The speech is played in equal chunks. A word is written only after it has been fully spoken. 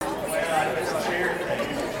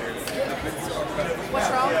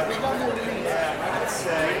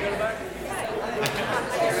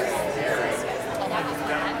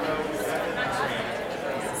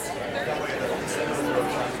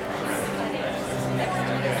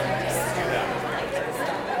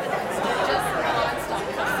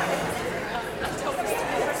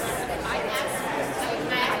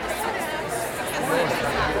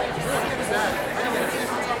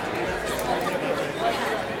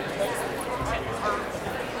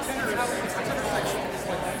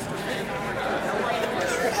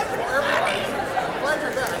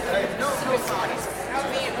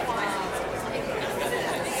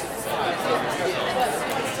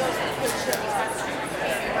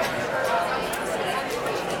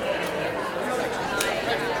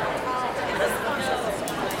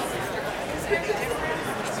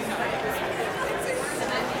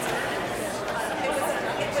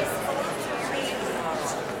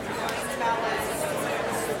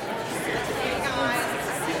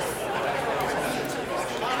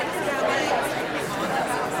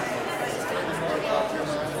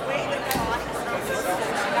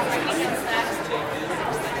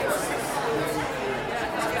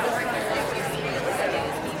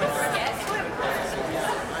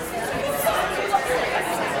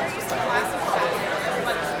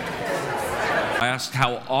asked,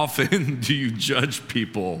 how often do you judge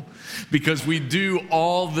people? Because we do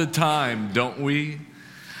all the time, don't we?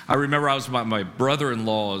 I remember I was at my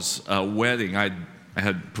brother-in-law's wedding. I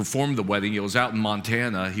had performed the wedding. It was out in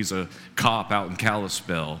Montana. He's a cop out in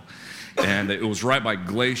Kalispell. And it was right by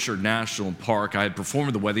Glacier National Park. I had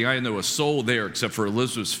performed the wedding. I didn't know a soul there except for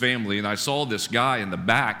Elizabeth's family. And I saw this guy in the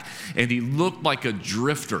back, and he looked like a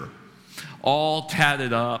drifter, all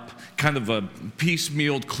tatted up, kind of a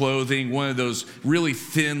piecemealed clothing, one of those really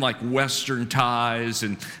thin, like Western ties.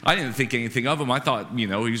 And I didn't think anything of him. I thought, he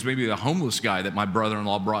was maybe a homeless guy that my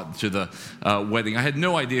brother-in-law brought to the wedding. I had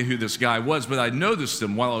no idea who this guy was, but I noticed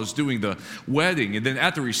him while I was doing the wedding. And then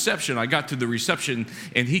at the reception, I got to the reception,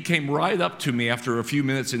 and he came right up to me after a few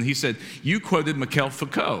minutes, and he said, "You quoted Michel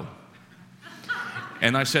Foucault."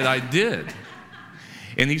 And I said, "I did."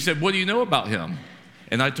 And he said, "What do you know about him?"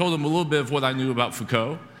 And I told him a little bit of what I knew about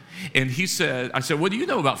Foucault. And I said, "What do you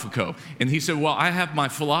know about Foucault?" And he said, "Well, I have my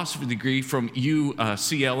philosophy degree from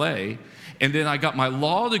UCLA, and then I got my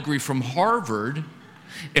law degree from Harvard,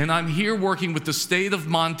 and I'm here working with the state of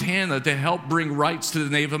Montana to help bring rights to the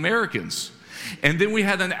Native Americans." And then we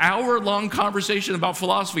had an hour-long conversation about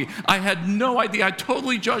philosophy. I had no idea. I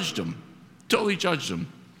totally judged him.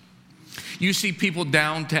 You see people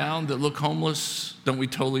downtown that look homeless, don't we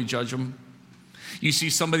totally judge them? You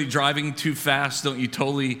see somebody driving too fast, don't you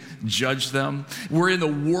totally judge them? We're in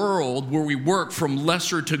a world where we work from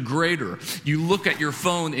lesser to greater. You look at your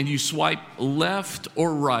phone and you swipe left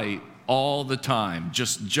or right all the time,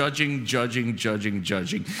 just judging.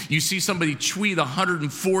 You see somebody tweet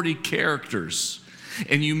 140 characters,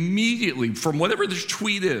 and you immediately, from whatever this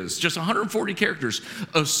tweet is, just 140 characters,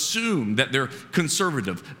 assume that they're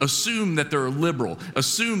conservative, assume that they're liberal,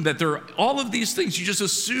 assume that they're all of these things. You just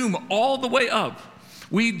assume all the way up.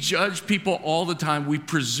 We judge people all the time. We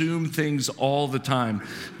presume things all the time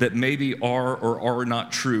that maybe are or are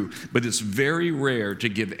not true. But it's very rare to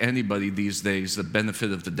give anybody these days the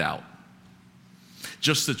benefit of the doubt,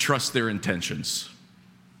 just to trust their intentions.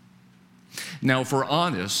 Now, if we're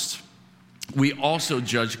honest, we also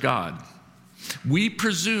judge God. We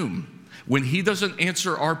presume when He doesn't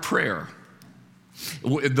answer our prayer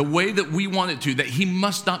the way that we want it to, that He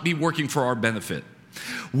must not be working for our benefit.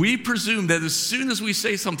 We presume that as soon as we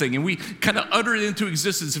say something and we kind of utter it into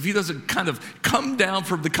existence, if He doesn't kind of come down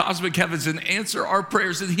from the cosmic heavens and answer our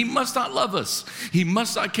prayers, then He must not love us. He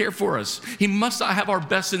must not care for us. He must not have our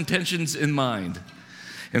best intentions in mind.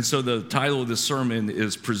 And so the title of this sermon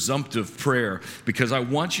is Presumptive Prayer, because I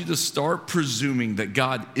want you to start presuming that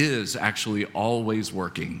God is actually always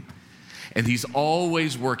working. And He's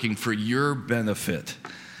always working for your benefit.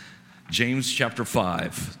 James chapter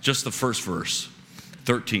 5, just the first verse,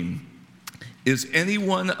 13. Is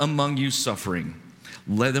anyone among you suffering?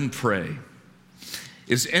 Let him pray.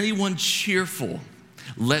 Is anyone cheerful?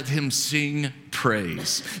 Let him sing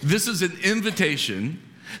praise. This is an invitation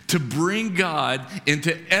to bring God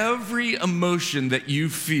into every emotion that you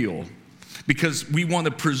feel, because we want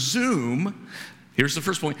to presume, here's the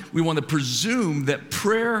first point, we want to presume that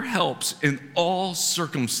prayer helps in all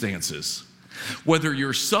circumstances. Whether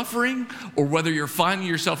you're suffering or whether you're finding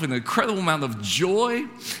yourself in an incredible amount of joy,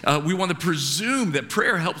 we want to presume that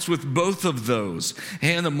prayer helps with both of those.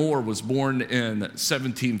 Hannah More was born in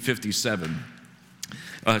 1757.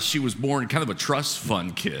 She was born kind of a trust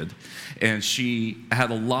fund kid, and she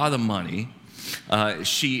had a lot of money.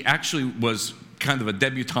 She actually was kind of a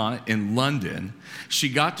debutante in London. She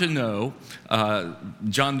got to know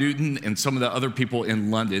John Newton and some of the other people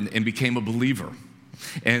in London and became a believer.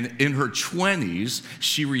 And in her 20s,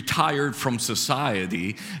 she retired from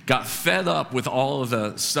society, got fed up with all of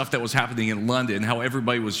the stuff that was happening in London, how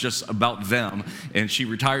everybody was just about them, and she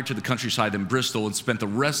retired to the countryside in Bristol and spent the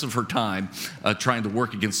rest of her time trying to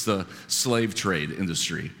work against the slave trade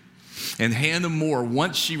industry. And Hannah More,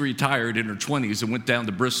 once she retired in her 20s and went down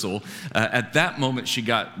to Bristol, at that moment she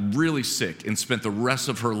got really sick and spent the rest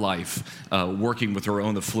of her life working with her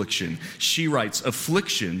own affliction. She writes,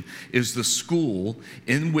 "Affliction is the school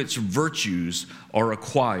in which virtues are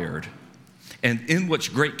acquired and in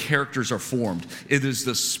which great characters are formed. It is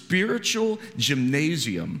the spiritual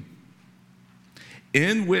gymnasium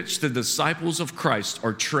in which the disciples of Christ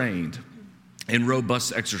are trained in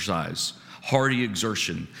robust exercise, hardy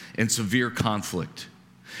exertion, and severe conflict.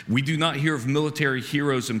 We do not hear of military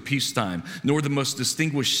heroes in peacetime, nor the most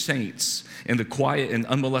distinguished saints in the quiet and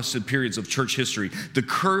unmolested periods of church history. The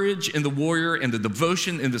courage in the warrior and the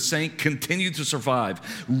devotion in the saint continue to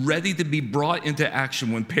survive, ready to be brought into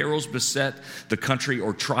action when perils beset the country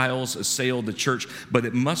or trials assail the church. But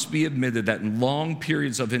it must be admitted that in long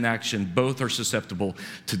periods of inaction, both are susceptible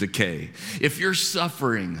to decay." If you're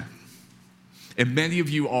suffering, and many of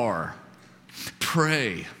you are.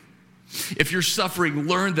 Pray. If you're suffering,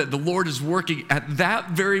 learn that the Lord is working at that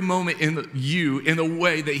very moment in you in a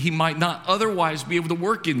way that he might not otherwise be able to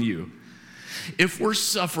work in you. If we're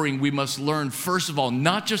suffering, we must learn, first of all,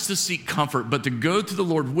 not just to seek comfort, but to go to the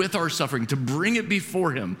Lord with our suffering, to bring it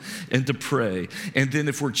before him and to pray. And then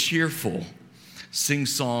if we're cheerful, sing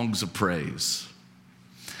songs of praise.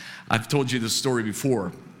 I've told you this story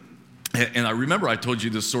before. And I remember I told you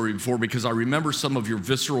this story before because I remember some of your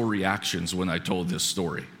visceral reactions when I told this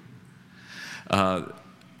story. A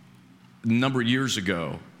number of years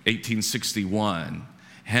ago, 1861,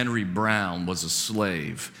 Henry Brown was a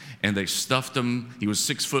slave, and they stuffed him, he was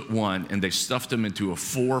 6'1", and they stuffed him into a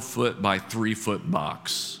 4-foot by 3-foot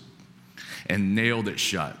box and nailed it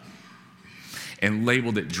shut and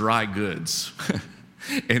labeled it dry goods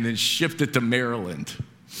and then shipped it to Maryland.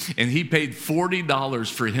 And he paid $40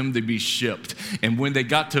 for him to be shipped. And when they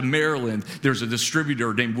got to Maryland, there's a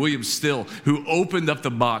distributor named William Still who opened up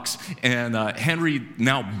the box. And Henry,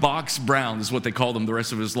 now Box Brown is what they called him the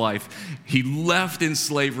rest of his life. He left in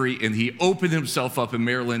slavery and he opened himself up in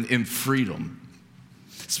Maryland in freedom.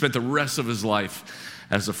 Spent the rest of his life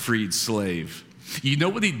as a freed slave. You know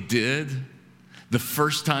what he did the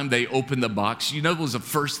first time they opened the box? You know what was the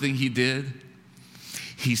first thing he did?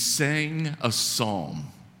 He sang a psalm.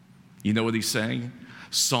 You know what he sang?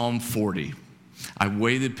 Psalm 40. I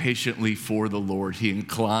waited patiently for the Lord. He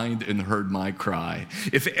inclined and heard my cry.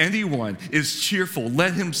 If anyone is cheerful,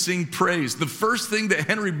 let him sing praise. The first thing that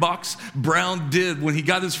Henry Box Brown did when he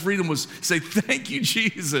got his freedom was say, thank you,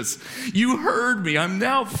 Jesus. You heard me. I'm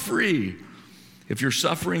now free. If you're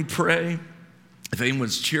suffering, pray. If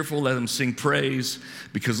anyone's cheerful, let him sing praise,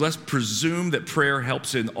 because let's presume that prayer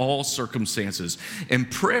helps in all circumstances. And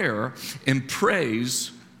prayer and praise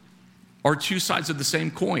are two sides of the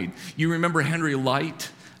same coin. You remember Henry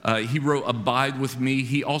Light? He wrote, Abide with me.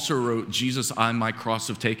 He also wrote, Jesus, I my cross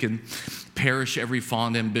have taken. Perish every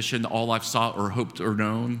fond ambition, all I've sought or hoped or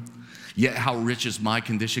known. Yet how rich is my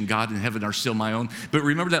condition, God and heaven are still my own. But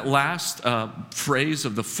remember that last phrase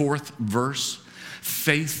of the fourth verse?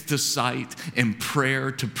 Faith to sight and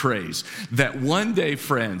prayer to praise. That one day,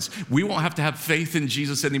 friends, we won't have to have faith in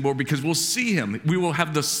Jesus anymore because we'll see him. We will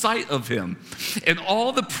have the sight of him. And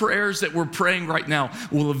all the prayers that we're praying right now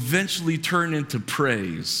will eventually turn into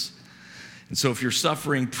praise. And so if you're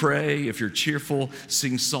suffering, pray. If you're cheerful,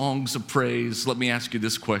 sing songs of praise. Let me ask you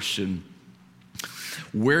this question.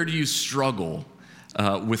 Where do you struggle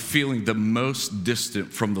with feeling the most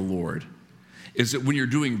distant from the Lord? Is it when you're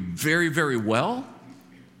doing very, very well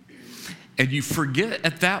and you forget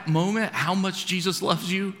at that moment how much Jesus loves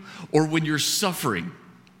you? Or when you're suffering,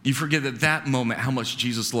 you forget at that moment how much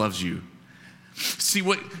Jesus loves you? See,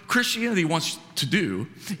 what Christianity wants to do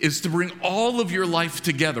is to bring all of your life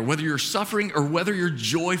together, whether you're suffering or whether you're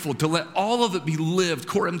joyful, to let all of it be lived,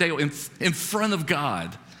 coram Deo, in front of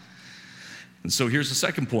God. And so here's the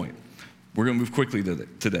second point. We're going to move quickly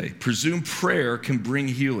today. Presume prayer can bring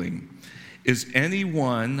healing. Is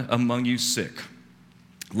anyone among you sick?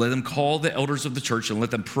 Let him call the elders of the church and let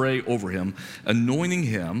them pray over him, anointing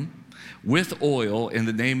him with oil in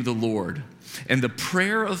the name of the Lord. And the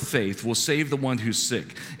prayer of faith will save the one who's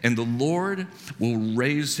sick, and the Lord will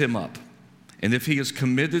raise him up. And if he has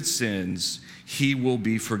committed sins, he will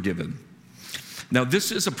be forgiven. Now,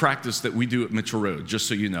 this is a practice that we do at Mitchell Road, just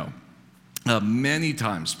so you know. Many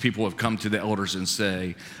times people have come to the elders and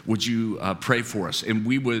say, would you pray for us? And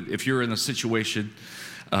we would, if you're in a situation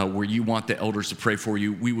where you want the elders to pray for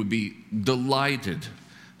you, we would be delighted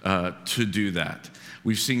to do that.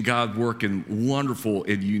 We've seen God work in wonderful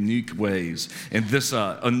and unique ways. And this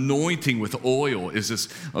anointing with oil is this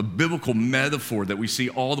a biblical metaphor that we see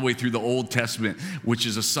all the way through the Old Testament, which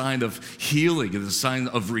is a sign of healing, it's a sign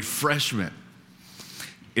of refreshment.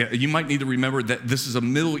 You might need to remember that this is a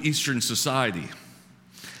Middle Eastern society.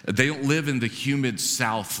 They don't live in the humid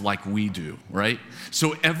South like we do, right?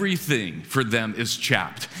 So everything for them is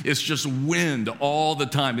chapped. It's just wind all the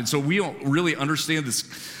time. And so we don't really understand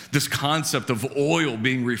this concept of oil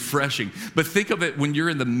being refreshing. But think of it when you're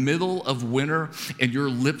in the middle of winter and your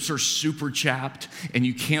lips are super chapped and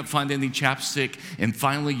you can't find any chapstick, and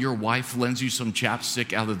finally your wife lends you some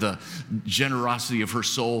chapstick out of the generosity of her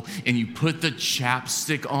soul, and you put the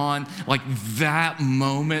chapstick on, like that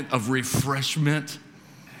moment of refreshment.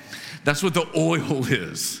 That's what the oil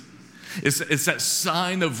is. It's that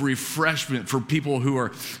sign of refreshment for people who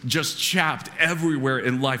are just chapped everywhere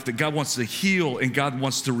in life, that God wants to heal and God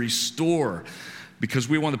wants to restore, because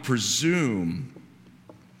we want to presume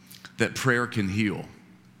that prayer can heal.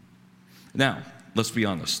 Now, let's be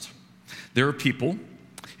honest. There are people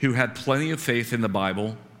who had plenty of faith in the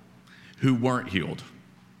Bible who weren't healed.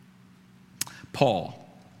 Paul,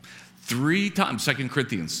 3 times, 2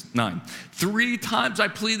 Corinthians 9, 3 times I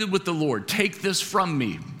pleaded with the Lord, take this from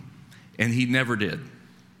me, and he never did.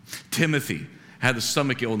 Timothy had a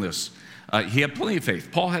stomach illness. He had plenty of faith.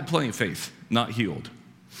 Paul had plenty of faith, not healed.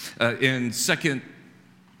 In 2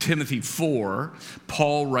 Timothy 4,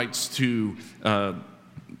 Paul writes to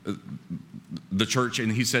the church,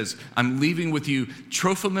 and he says, I'm leaving with you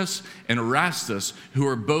Trophimus and Erastus, who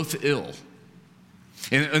are both ill.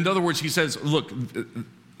 In other words, he says, look,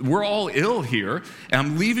 we're all ill here, and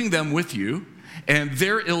I'm leaving them with you, and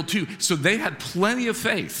they're ill too. So they had plenty of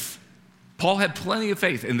faith. Paul had plenty of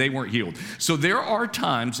faith, and they weren't healed. So there are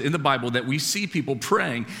times in the Bible that we see people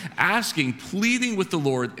praying, asking, pleading with the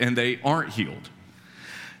Lord, and they aren't healed.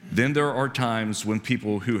 Then there are times when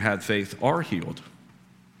people who had faith are healed.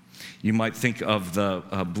 You might think of the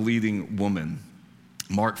bleeding woman,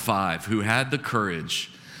 Mark 5, who had the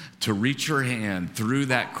courage to reach her hand through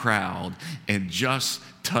that crowd and just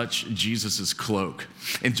touch Jesus' cloak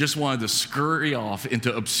and just wanted to scurry off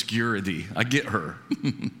into obscurity. I get her.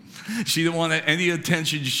 She didn't want any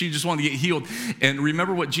attention. She just wanted to get healed. And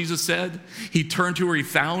remember what Jesus said? He turned to her, he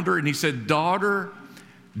found her, and he said, daughter,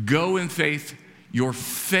 go in faith. Your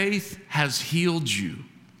faith has healed you.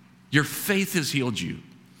 Your faith has healed you.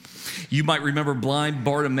 You might remember blind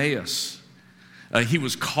Bartimaeus. He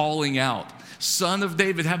was calling out, Son of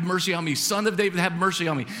David, have mercy on me. Son of David, have mercy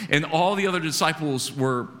on me. And all the other disciples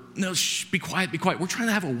were, no, shh, be quiet, be quiet. We're trying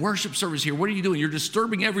to have a worship service here. What are you doing? You're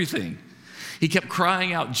disturbing everything. He kept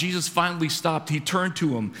crying out. Jesus finally stopped. He turned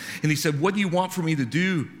to him and he said, what do you want for me to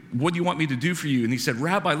do? What do you want me to do for you? And he said,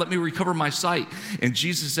 Rabbi, let me recover my sight. And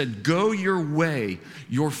Jesus said, go your way.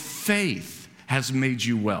 Your faith has made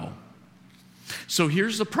you well. So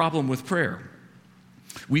here's the problem with prayer.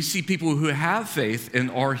 We see people who have faith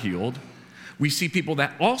and are healed. We see people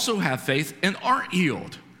that also have faith and aren't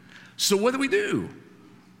healed. So what do?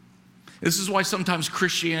 This is why sometimes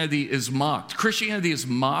Christianity is mocked. Christianity is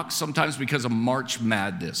mocked sometimes because of March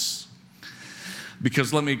Madness.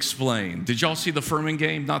 Because let me explain. Did y'all see the Furman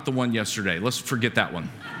game? Not the one yesterday. Let's forget that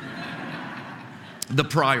one. The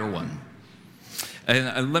prior one.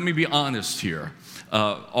 And let me be honest here.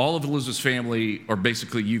 All of Elizabeth's family are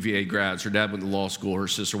basically UVA grads. Her dad went to law school. Her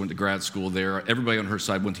sister went to grad school there. Everybody on her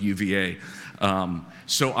side went to UVA.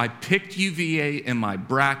 So I picked UVA in my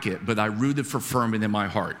bracket, but I rooted for Furman in my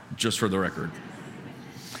heart, just for the record.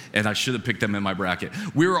 And I should have picked them in my bracket.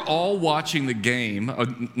 We were all watching the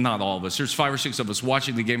game, not all of us. There's 5 or 6 of us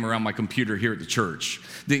watching the game around my computer here at the church.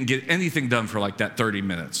 Didn't get anything done for like that 30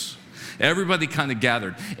 minutes. Everybody kind of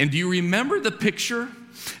gathered. And do you remember the picture?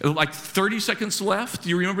 Like 30 seconds left. Do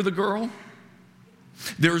you remember the girl?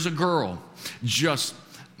 There was a girl just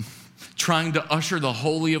trying to usher the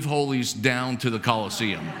Holy of Holies down to the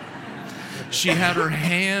Colosseum. She had her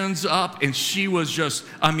hands up and she was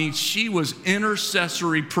she was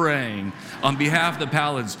intercessory praying on behalf of the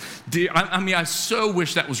paladins. I so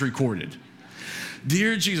wish that was recorded.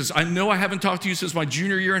 Dear Jesus, I know I haven't talked to you since my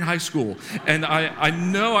junior year in high school, and I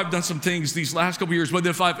know I've done some things these last couple years, but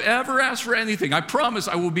if I've ever asked for anything, I promise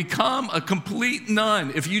I will become a complete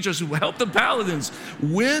nun if you just help the paladins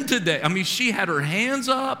win today. She had her hands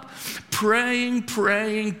up, praying,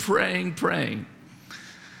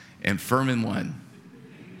 and Furman won.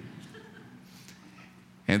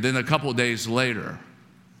 And then a couple days later,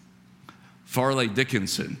 Farley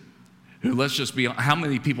Dickinson, who, let's just be, how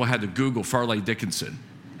many people had to Google Farley Dickinson?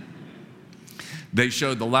 They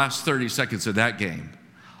showed the last 30 seconds of that game.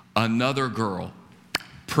 Another girl,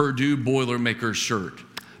 Purdue Boilermakers shirt,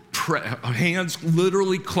 hands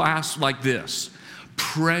literally clasped like this,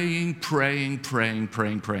 praying.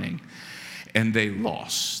 And they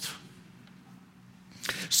lost.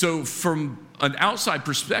 So from an outside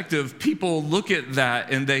perspective, people look at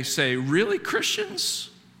that and they say, really,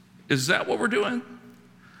 Christians? Is that what we're doing?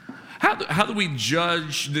 How do we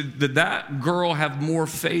judge? Did that girl have more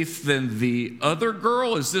faith than the other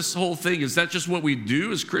girl? Is this whole thing, is that just what we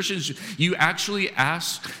do as Christians? You actually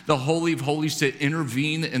ask the Holy of Holies to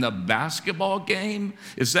intervene in a basketball game?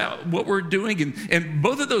 Is that what we're doing? And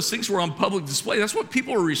both of those things were on public display. That's what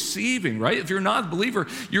people are receiving, right? If you're not a believer,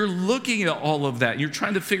 you're looking at all of that. And you're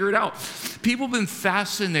trying to figure it out. People have been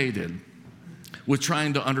fascinated with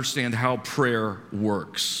trying to understand how prayer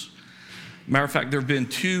works. Matter of fact, there have been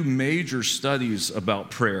 2 major studies about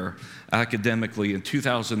prayer academically. In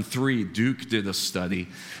 2003, Duke did a study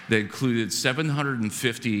that included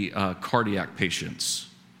 750 cardiac patients.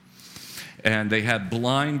 And they had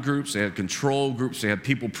blind groups, they had control groups, they had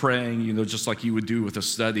people praying, just like you would do with a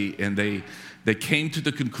study. And they came to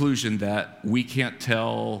the conclusion that we can't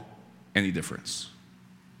tell any difference.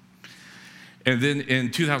 And then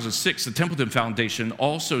in 2006, the Templeton Foundation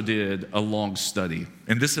also did a long study,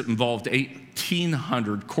 and this involved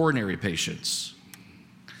 1,800 coronary patients.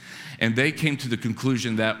 And they came to the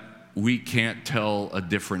conclusion that we can't tell a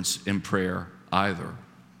difference in prayer either.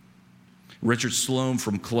 Richard Sloan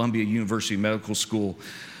from Columbia University Medical School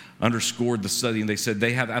underscored the study, and they said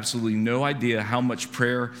they have absolutely no idea how much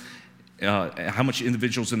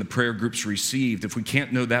individuals in the prayer groups received. If we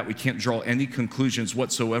can't know that, we can't draw any conclusions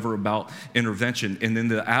whatsoever about intervention. And in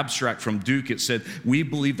the abstract from Duke, it said, we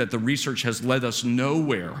believe that the research has led us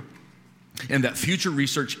nowhere, and that future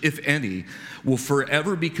research, if any, will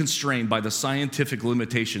forever be constrained by the scientific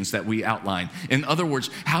limitations that we outline. In other words,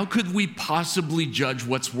 how could we possibly judge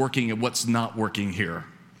what's working and what's not working here?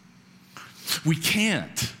 We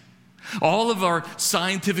can't. All of our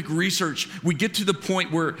scientific research, we get to the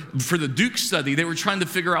point where, for the Duke study, they were trying to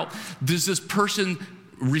figure out, does this person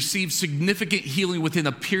receive significant healing within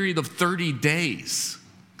a period of 30 days?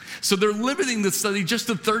 So they're limiting the study just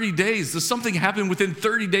to 30 days. Does something happen within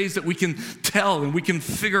 30 days that we can tell and we can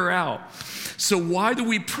figure out? So why do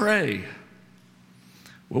we pray?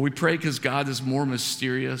 Well, we pray because God is more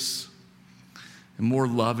mysterious and more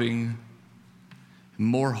loving and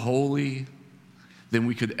more holy than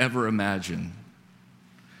we could ever imagine.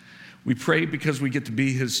 We pray because we get to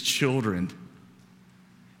be his children,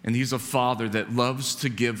 and he's a father that loves to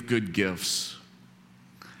give good gifts.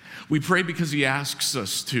 We pray because he asks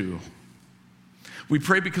us to. We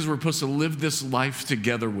pray because we're supposed to live this life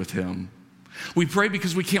together with him. We pray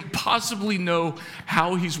because we can't possibly know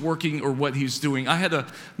how he's working or what he's doing. I had a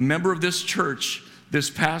member of this church this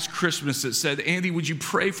past Christmas that said, Andy, would you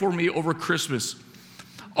pray for me over Christmas?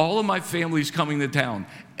 All of my family's coming to town.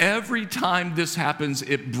 Every time this happens,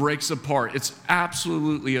 it breaks apart. It's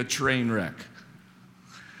absolutely a train wreck.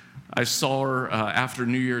 I saw her after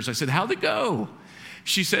New Year's. I said, how'd it go?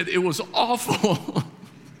 She said, it was awful.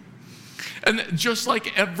 And just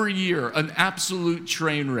like every year, an absolute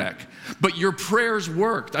train wreck. But your prayers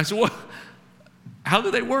worked. I said, what? How do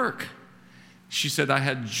they work? She said, I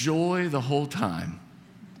had joy the whole time.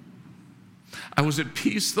 I was at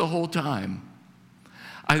peace the whole time.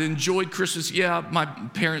 I'd enjoyed Christmas. Yeah, my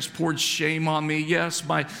parents poured shame on me. Yes,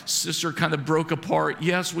 my sister kind of broke apart.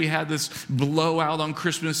 Yes, we had this blowout on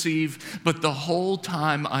Christmas Eve. But the whole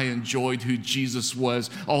time I enjoyed who Jesus was.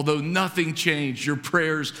 Although nothing changed, your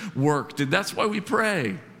prayers worked. And that's why we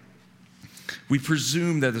pray. We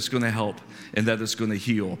presume that it's going to help and that it's going to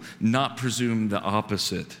heal, not presume the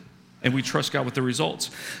opposite. And we trust God with the results.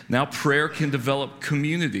 Now prayer can develop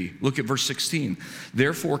community. Look at verse 16.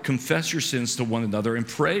 Therefore, confess your sins to one another and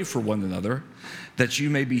pray for one another that you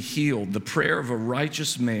may be healed. The prayer of a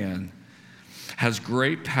righteous man has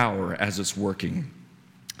great power as it's working.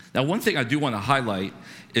 Now, one thing I do want to highlight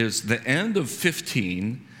is the end of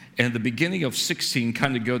 15 and the beginning of 16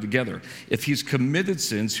 kind of go together. If he's committed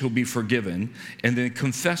sins, he'll be forgiven. And then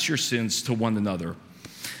confess your sins to one another.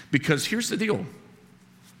 Because here's the deal.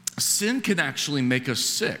 Sin can actually make us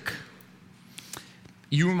sick.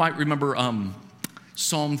 You might remember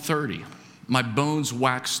Psalm 30, my bones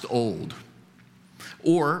waxed old.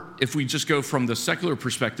 Or if we just go from the secular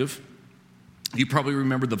perspective, you probably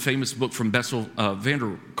remember the famous book from Bessel van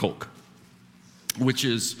der Kolk, which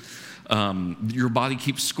is Your Body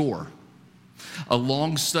Keeps Score. A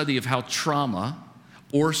long study of how trauma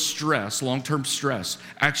or stress, long-term stress,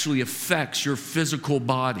 actually affects your physical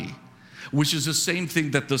body, which is the same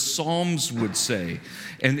thing that the Psalms would say.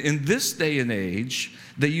 And in this day and age,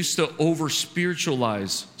 they used to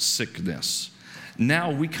over-spiritualize sickness.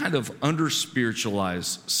 Now we kind of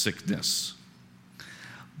under-spiritualize sickness.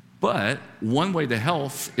 But one way to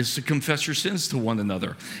health is to confess your sins to one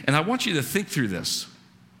another. And I want you to think through this.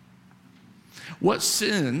 What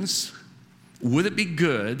sins would it be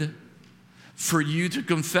good for you to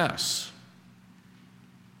confess?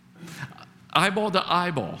 Eyeball to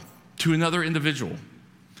eyeball. To another individual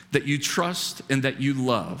that you trust and that you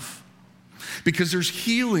love. Because there's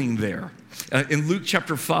healing there. In Luke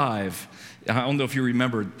chapter 5, I don't know if you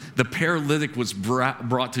remember, the paralytic was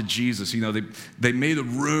brought to Jesus. You know, they made a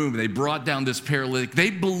room, they brought down this paralytic. They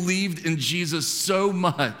believed in Jesus so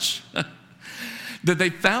much that they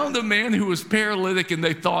found a man who was paralytic and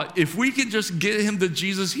they thought, if we can just get him to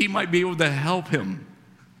Jesus, he might be able to help him.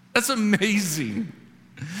 That's amazing.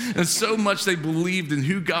 And so much they believed in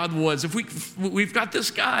who God was. If we've got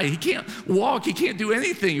this guy, he can't walk, he can't do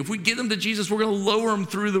anything. If we get him to Jesus, we're going to lower him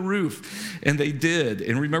through the roof. And they did.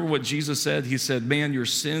 And remember what Jesus said? He said, man, your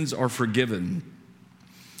sins are forgiven.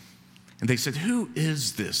 And they said, who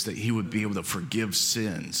is this that he would be able to forgive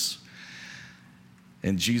sins?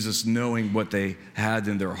 And Jesus, knowing what they had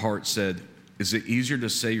in their heart, said, Is it easier to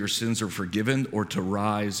say your sins are forgiven or to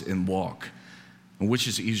rise and walk? And which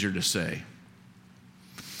is easier to say?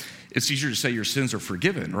 It's easier to say your sins are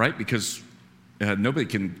forgiven, right? Because nobody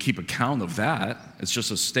can keep account of that. It's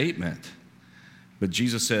just a statement. But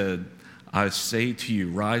Jesus said, I say to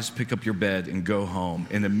you, rise, pick up your bed, and go home.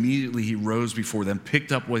 And immediately he rose before them,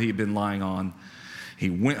 picked up what he had been lying on.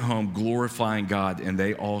 He went home glorifying God, and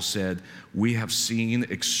they all said, we have seen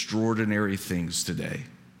extraordinary things today.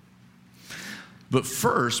 But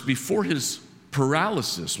first, before his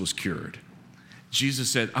paralysis was cured, Jesus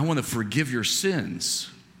said, I want to forgive your sins.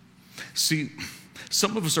 See,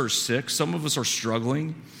 some of us are sick, some of us are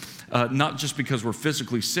struggling, not just because we're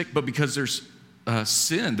physically sick, but because there's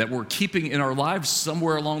sin that we're keeping in our lives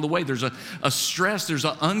somewhere along the way. There's a stress, there's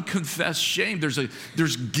an unconfessed shame, there's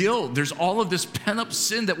guilt, there's all of this pent-up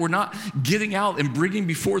sin that we're not getting out and bringing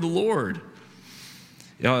before the Lord.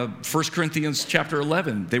 1 Corinthians chapter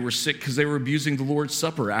 11, they were sick because they were abusing the Lord's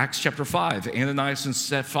Supper. Acts chapter 5, Ananias and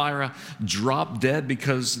Sapphira dropped dead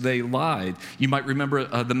because they lied. You might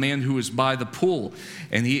remember the man who was by the pool,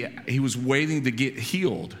 and he was waiting to get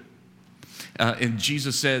healed. And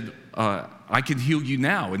Jesus said, I can heal you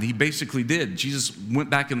now. And he basically did. Jesus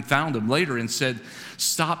went back and found him later and said,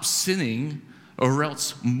 stop sinning or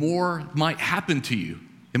else more might happen to you.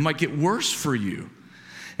 It might get worse for you.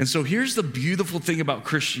 And so here's the beautiful thing about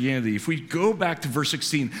Christianity. If we go back to verse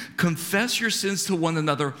 16, confess your sins to one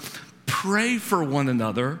another, pray for one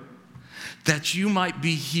another, that you might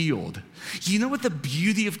be healed. You know what the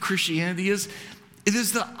beauty of Christianity is? It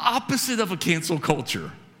is the opposite of a cancel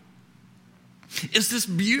culture. It's this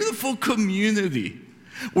beautiful community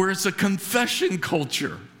where it's a confession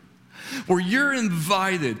culture, where you're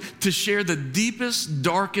invited to share the deepest,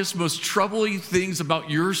 darkest, most troubling things about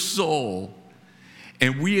your soul,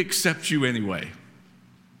 and we accept you anyway.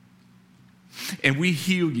 And we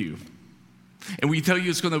heal you. And we tell you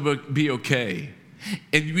it's going to be okay.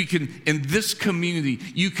 And we can, in this community,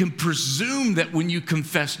 you can presume that when you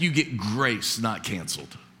confess, you get grace, not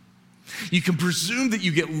canceled. You can presume that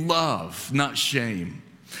you get love, not shame.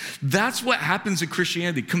 That's what happens in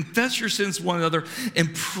Christianity. Confess your sins to one another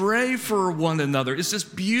and pray for one another. It's this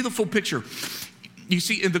beautiful picture. You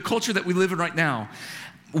see, in the culture that we live in right now,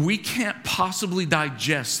 we can't possibly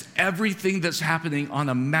digest everything that's happening on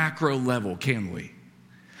a macro level, can we?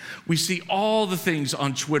 We see all the things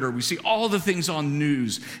on Twitter. We see all the things on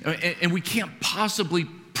news, and we can't possibly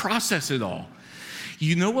process it all.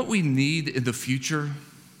 You know what we need in the future?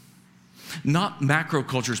 Not macro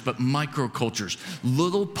cultures, but micro cultures.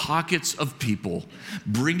 Little pockets of people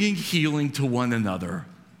bringing healing to one another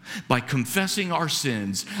by confessing our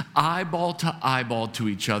sins eyeball to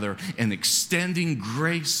each other and extending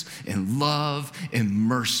grace and love and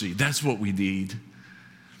mercy. That's what we need.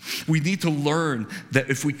 We need to learn that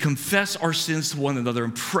if we confess our sins to one another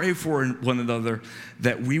and pray for one another,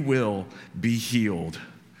 that we will be healed.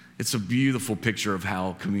 It's a beautiful picture of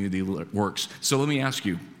how community works. So let me ask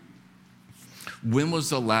you, when was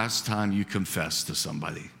the last time you confessed to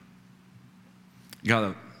somebody?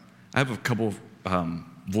 I have a couple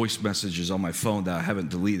voice messages on my phone that I haven't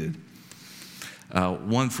deleted.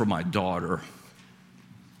 One from my daughter.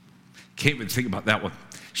 Can't even think about that one.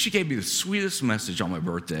 She gave me the sweetest message on my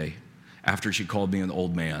birthday after she called me an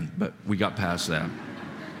old man, but we got past that.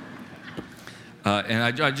 And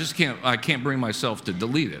I can't bring myself to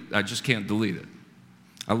delete it. I just can't delete it.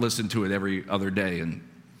 I listen to it every other day and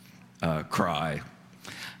cry.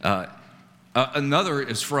 Another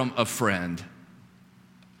is from a friend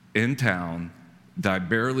in town that I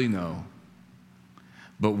barely know.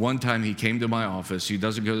 But one time he came to my office. He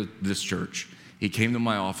doesn't go to this church. He came to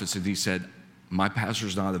my office and he said, my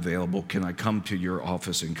pastor's not available. Can I come to your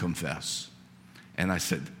office and confess? And I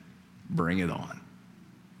said, bring it on.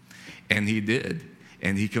 And he did.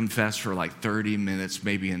 And he confessed for like 30 minutes,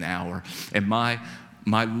 maybe an hour. And my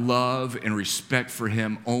love and respect for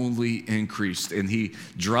him only increased. And he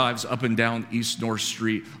drives up and down East North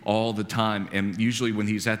Street all the time. And usually when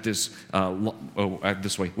he's at this,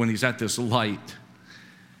 when he's at this light,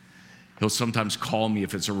 he'll sometimes call me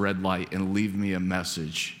if it's a red light and leave me a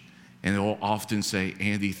message. And he'll often say,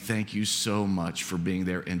 Andy, thank you so much for being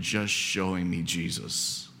there and just showing me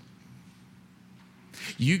Jesus.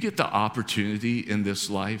 You get the opportunity in this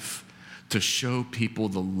life to show people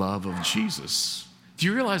the love of Jesus. Do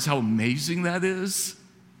you realize how amazing that is?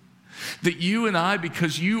 That you and I,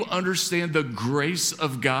 because you understand the grace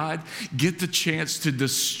of God, get the chance to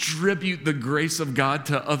distribute the grace of God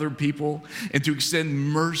to other people and to extend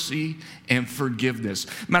mercy and forgiveness.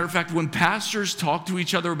 Matter of fact, when pastors talk to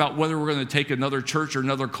each other about whether we're going to take another church or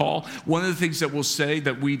another call, one of the things that we'll say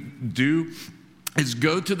that we do is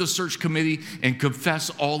go to the search committee and confess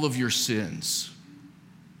all of your sins.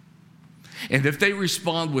 And if they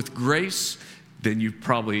respond with grace, then you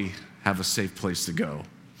probably have a safe place to go.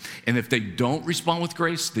 And if they don't respond with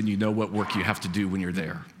grace, then you know what work you have to do when you're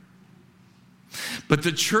there. But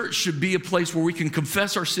the church should be a place where we can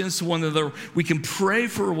confess our sins to one another. We can pray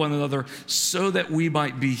for one another so that we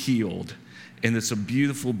might be healed. And it's a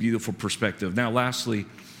beautiful, beautiful perspective. Now, lastly,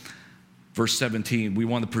 verse 17, we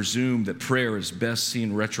want to presume that prayer is best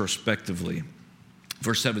seen retrospectively.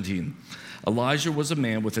 Verse 17, Elijah was a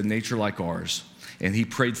man with a nature like ours, and he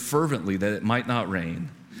prayed fervently that it might not rain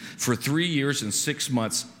for 3 years and 6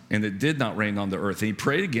 months, and it did not rain on the earth. And he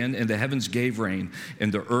prayed again, and the heavens gave rain,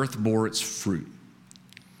 and the earth bore its fruit.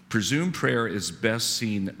 Presumed prayer is best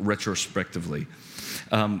seen retrospectively.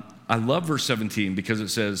 I love verse 17 because it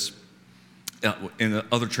says, in the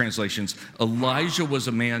other translations, Elijah was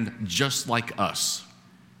a man just like us.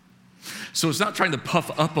 So it's not trying to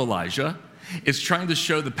puff up Elijah. It's trying to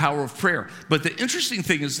show the power of prayer. But the interesting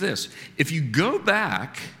thing is this. If you go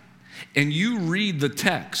back and you read the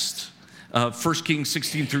text, 1 Kings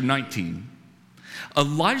 16 through 19,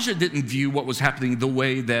 Elijah didn't view what was happening the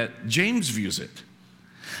way that James views it.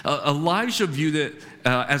 Elijah viewed it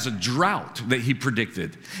as a drought that he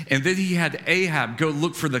predicted. And then he had Ahab go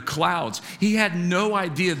look for the clouds. He had no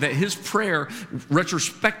idea that his prayer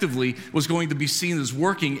retrospectively was going to be seen as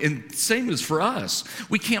working. And same as for us.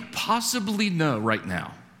 We can't possibly know right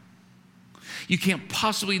now. You can't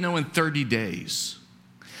possibly know in 30 days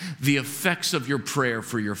the effects of your prayer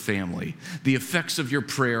for your family, the effects of your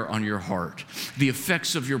prayer on your heart, the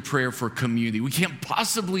effects of your prayer for community. We can't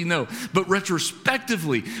possibly know, but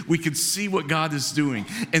retrospectively, we can see what God is doing.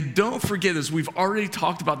 And don't forget, as we've already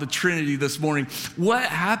talked about the Trinity this morning, what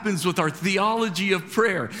happens with our theology of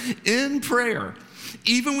prayer. In prayer,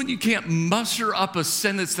 even when you can't muster up a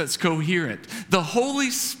sentence that's coherent, the Holy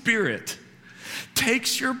Spirit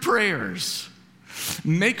takes your prayers,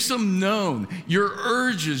 makes them known, your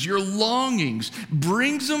urges, your longings,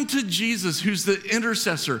 brings them to Jesus, who's the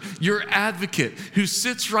intercessor, your advocate, who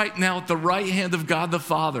sits right now at the right hand of God the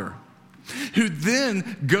Father, who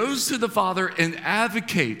then goes to the Father and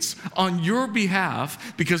advocates on your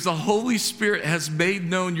behalf because the Holy Spirit has made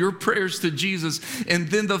known your prayers to Jesus. And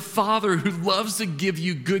then the Father, who loves to give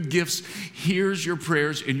you good gifts, hears your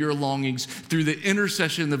prayers and your longings through the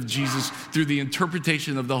intercession of Jesus, through the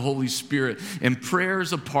interpretation of the Holy Spirit. And prayer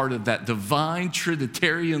is a part of that divine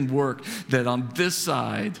Trinitarian work that on this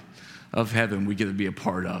side of heaven we get to be a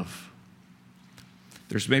part of.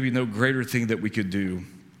 There's maybe no greater thing that we could do.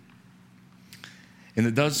 And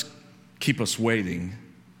it does keep us waiting.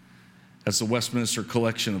 As the Westminster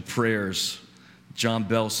Collection of Prayers, John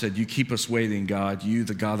Bell said, "You keep us waiting, God, you,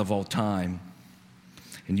 the God of all time.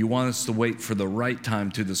 And you want us to wait for the right time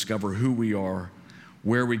to discover who we are,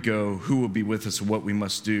 where we go, who will be with us, and what we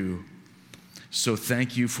must do. So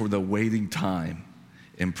thank you for the waiting time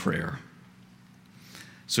in prayer."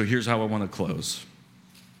 So here's how I want to close.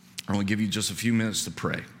 I want to give you just a few minutes to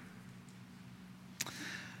pray,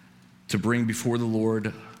 to bring before the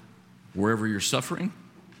Lord wherever you're suffering,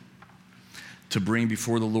 to bring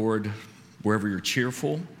before the Lord wherever you're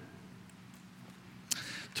cheerful,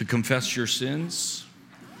 to confess your sins.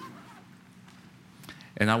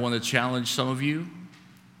 And I want to challenge some of you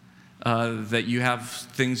that you have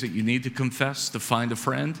things that you need to confess, to find a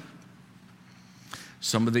friend,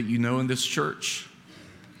 somebody that you know in this church.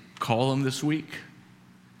 Call them this week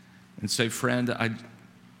and say, "Friend,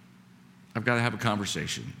 I've got to have a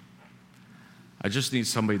conversation. I just need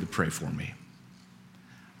somebody to pray for me.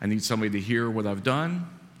 I need somebody to hear what I've done,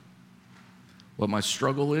 what my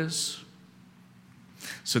struggle is,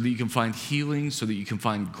 so that you can find healing, so that you can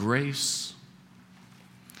find grace."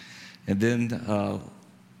 And then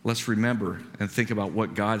let's remember and think about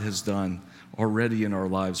what God has done already in our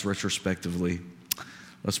lives retrospectively.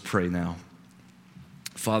 Let's pray now.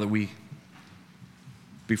 Father,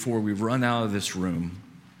 before we run out of this room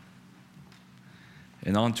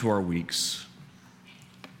and onto our weeks,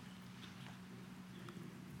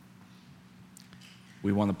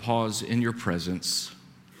 we want to pause in your presence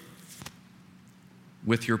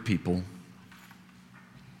with your people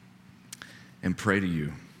and pray to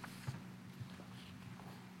you.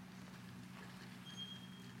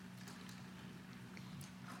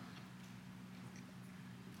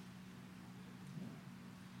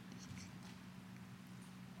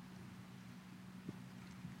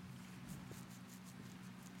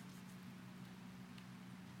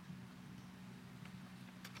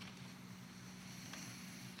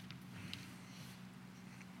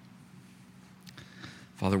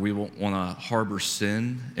 Father, we won't want to harbor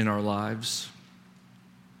sin in our lives.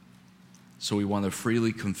 So we want to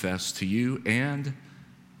freely confess to you and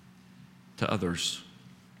to others.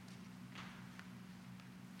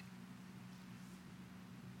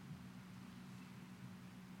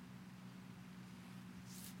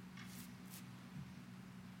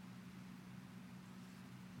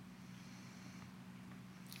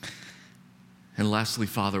 And lastly,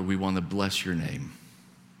 Father, we want to bless your name.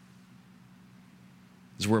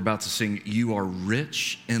 As we're about to sing, you are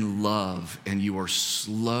rich in love and you are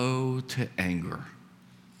slow to anger.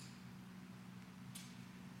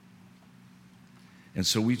 And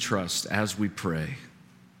so we trust as we pray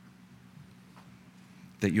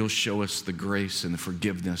that you'll show us the grace and the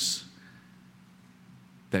forgiveness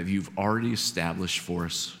that you've already established for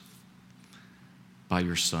us by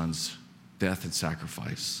your Son's death and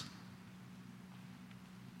sacrifice.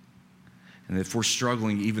 And if we're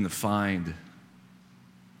struggling even to find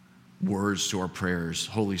words to our prayers,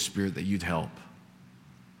 Holy Spirit, that you'd help.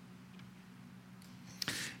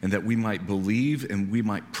 And that we might believe and we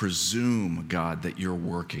might presume, God, that you're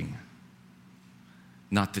working,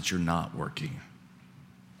 not that you're not working.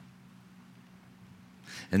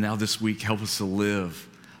 And now this week, help us to live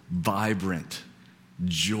vibrant,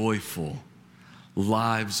 joyful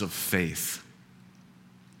lives of faith,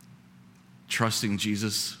 trusting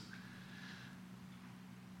Jesus,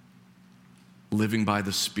 living by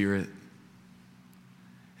the Spirit,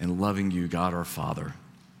 and loving you, God our Father.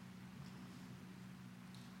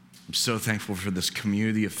 I'm so thankful for this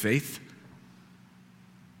community of faith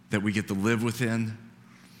that we get to live within.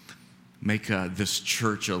 Make this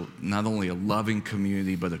church not only a loving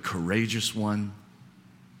community, but a courageous one,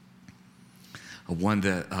 a one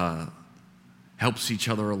that helps each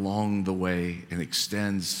other along the way and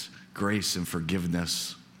extends grace and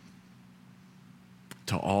forgiveness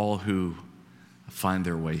to all who find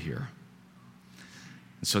their way here.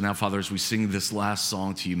 And so now, Father, as we sing this last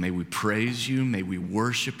song to you, may we praise you, may we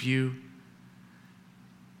worship you,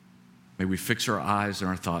 may we fix our eyes and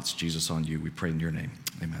our thoughts, Jesus, on you. We pray in your name.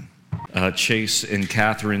 Amen. Chase and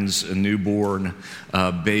Catherine's newborn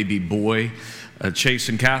baby boy. Chase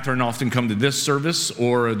and Catherine often come to this service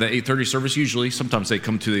or the 8:30 service usually. Sometimes they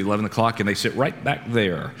come to the 11 o'clock and they sit right back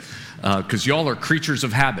there because y'all are creatures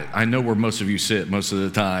of habit. I know where most of you sit most of the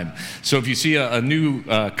time. So if you see a new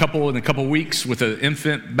couple in a couple weeks with an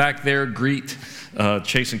infant back there, greet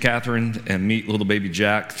Chase and Catherine and meet little baby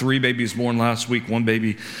Jack. 3 babies born last week, 1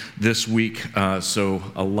 baby this week. So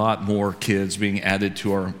a lot more kids being added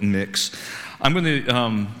to our mix. I'm going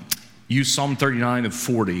to use Psalm 39 and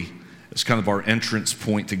 40 as kind of our entrance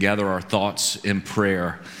point to gather our thoughts in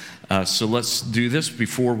prayer. So let's do this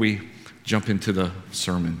before we jump into the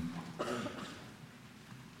sermon.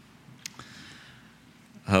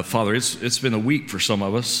 Father, it's been a week for some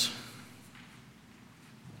of us.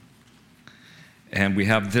 And we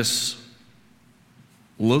have this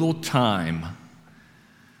little time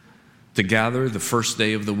to gather the first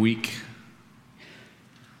day of the week,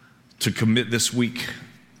 to commit this week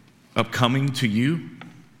upcoming to you,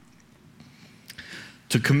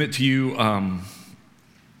 to commit to you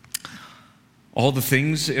all the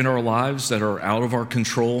things in our lives that are out of our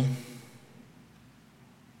control.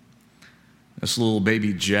 This little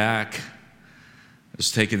baby Jack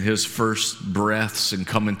has taken his first breaths and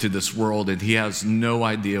come into this world, and he has no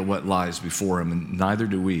idea what lies before him, and neither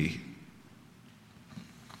do we.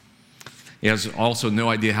 He has also no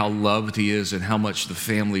idea how loved he is and how much the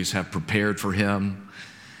families have prepared for him.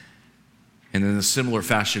 And in a similar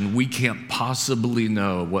fashion, we can't possibly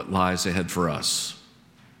know what lies ahead for us.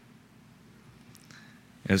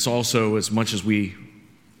 And it's also, as much as we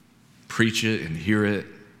preach it and hear it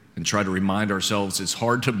and try to remind ourselves, it's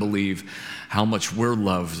hard to believe how much we're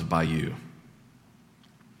loved by you.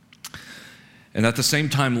 And at the same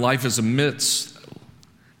time, life is amidst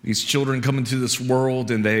these children come into this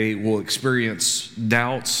world and they will experience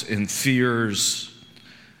doubts and fears,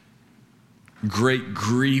 great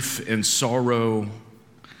grief and sorrow.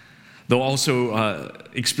 They'll also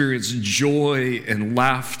experience joy and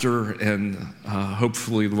laughter and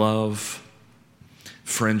hopefully love,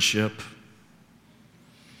 friendship.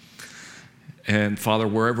 And Father,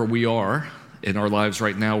 wherever we are in our lives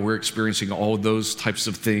right now, we're experiencing all those types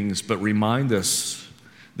of things. But remind us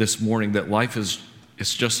this morning that life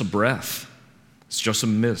it's just a breath. It's just a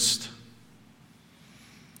mist.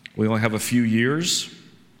 We only have a few years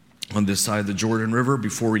on this side of the Jordan River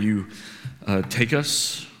before you take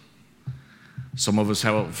us. Some of us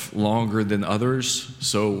have longer than others.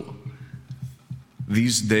 So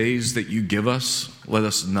these days that you give us, let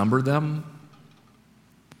us number them.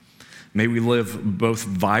 May we live both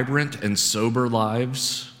vibrant and sober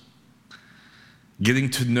lives, getting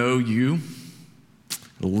to know you,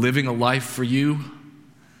 living a life for you,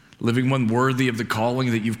 living one worthy of the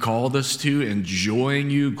calling that you've called us to, enjoying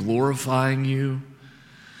you, glorifying you,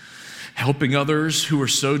 helping others who are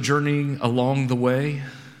sojourning along the way,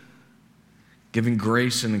 giving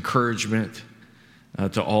grace and encouragement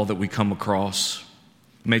to all that we come across.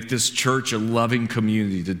 Make this church a loving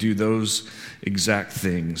community to do those exact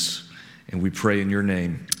things. And we pray in your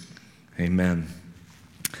name. Amen.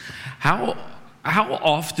 How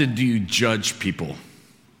often do you judge people?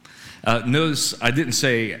 Notice I didn't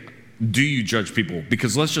say, do you judge people?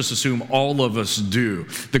 Because let's just assume all of us do.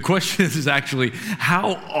 The question is actually,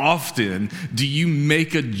 how often do you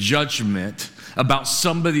make a judgment about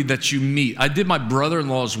somebody that you meet? I did my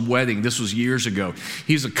brother-in-law's wedding. This was years ago.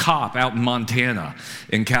 He's a cop out in Montana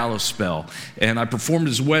in Kalispell. And I performed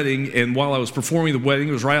his wedding. And while I was performing the wedding,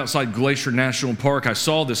 it was right outside Glacier National Park. I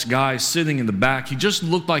saw this guy sitting in the back. He just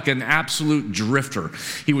looked like an absolute drifter.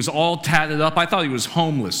 He was all tatted up. I thought he was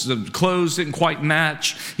homeless. The clothes didn't quite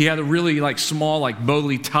match. He had a really small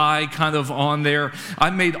bowly tie kind of on there.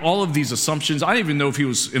 I made all of these assumptions. I didn't even know if he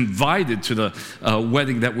was invited to the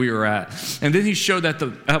wedding that we were at. And then he showed up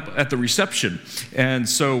at the reception. And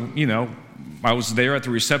so, I was there at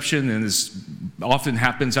the reception, and as often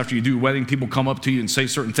happens after you do a wedding, people come up to you and say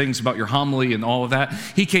certain things about your homily and all of that.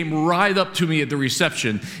 He came right up to me at the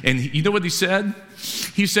reception, and you know what he said?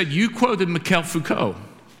 He said, "You quoted Michel Foucault."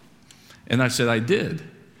 And I said, "I did."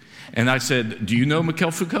 And I said, "Do you know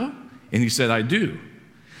Michel Foucault?" And he said, "I do."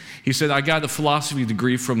 He said, "I got a philosophy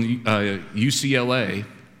degree from UCLA,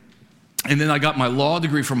 and then I got my law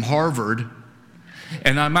degree from Harvard,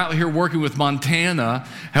 and I'm out here working with Montana,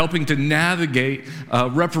 helping to navigate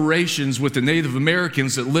reparations with the Native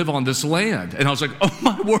Americans that live on this land." And I was like, "Oh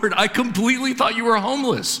my word, I completely thought you were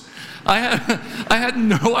homeless. I had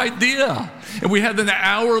no idea." And we had an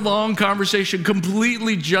hour-long conversation,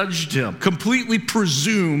 completely judged him, completely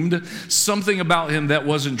presumed something about him that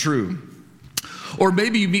wasn't true. Or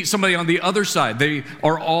maybe you meet somebody on the other side. They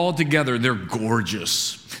are all together. They're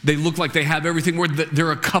gorgeous. They look like they have everything.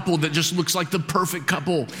 They're a couple that just looks like the perfect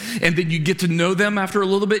couple. And then you get to know them after a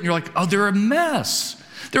little bit, and you're like, oh, they're a mess.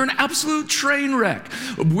 They're an absolute train wreck.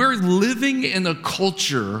 We're living in a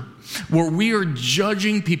culture where we are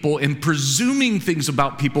judging people and presuming things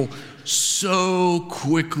about people so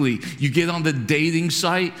quickly. You get on the dating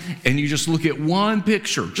site and you just look at one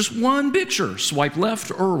picture, swipe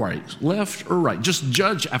left or right, just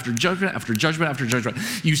judge after judgment after judgment after judgment.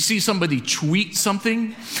 You see somebody tweet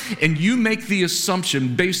something and you make the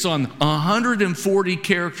assumption based on 140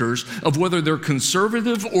 characters of whether they're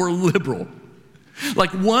conservative or liberal.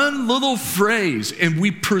 Like one little phrase, and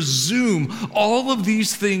we presume all of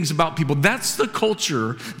these things about people. That's the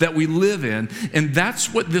culture that we live in, and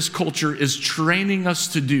that's what this culture is training us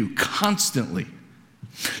to do constantly.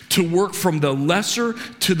 To work from the lesser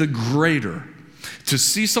to the greater. To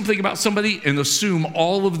see something about somebody and assume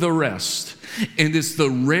all of the rest. And it's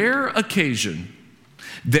the rare occasion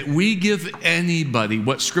that we give anybody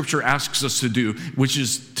what Scripture asks us to do, which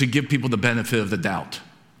is to give people the benefit of the doubt.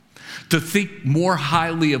 To think more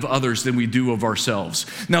highly of others than we do of ourselves.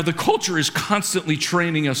 Now, the culture is constantly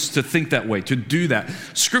training us to think that way, to do that.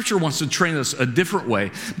 Scripture wants to train us a different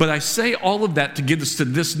way, but I say all of that to get us to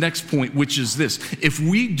this next point, which is this. If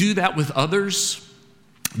we do that with others,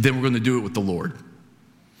 then we're going to do it with the Lord.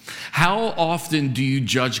 How often do you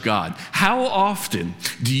judge God? How often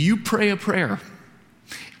do you pray a prayer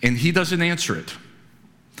and He doesn't answer it?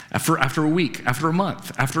 After a week, after a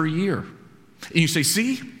month, after a year. And you say,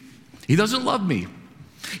 see? He doesn't love me.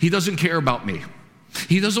 He doesn't care about me.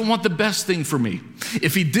 He doesn't want the best thing for me.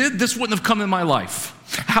 If He did, this wouldn't have come in my life.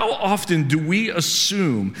 How often do we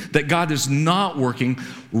assume that God is not working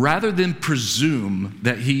rather than presume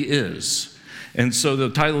that He is? And so the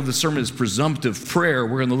title of the sermon is Presumptive Prayer.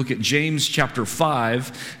 We're going to look at James chapter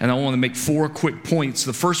 5, and I want to make 4 quick points.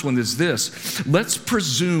 The first one is this. Let's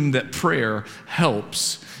presume that prayer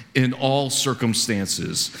helps in all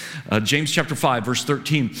circumstances. James chapter 5, verse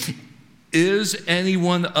 13. Is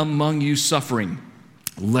anyone among you suffering?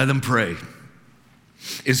 Let him pray.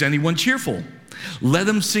 Is anyone cheerful? Let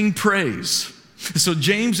him sing praise. So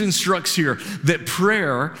James instructs here that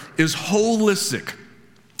prayer is holistic.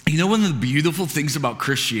 You know, one of the beautiful things about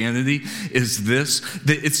Christianity is this,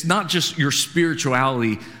 that it's not just your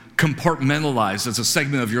spirituality compartmentalized as a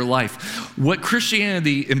segment of your life. What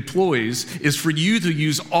Christianity employs is for you to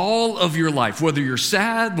use all of your life, whether you're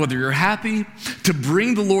sad, whether you're happy, to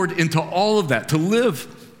bring the Lord into all of that, to live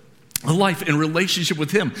a life in relationship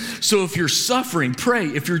with Him. So if you're suffering, pray.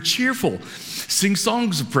 If you're cheerful, sing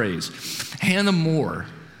songs of praise. Hannah More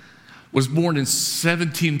was born in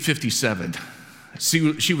 1757. She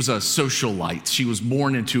was a socialite. She was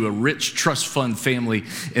born into a rich trust fund family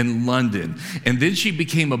in London. And then she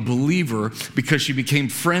became a believer because she became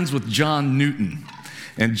friends with John Newton.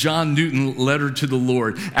 And John Newton led her to the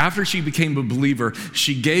Lord. After she became a believer,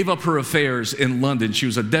 she gave up her affairs in London. She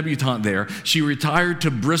was a debutante there. She retired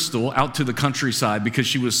to Bristol, out to the countryside, because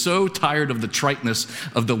she was so tired of the triteness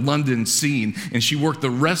of the London scene. And she worked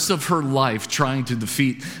the rest of her life trying to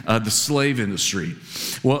defeat the slave industry.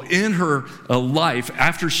 Well, in her life,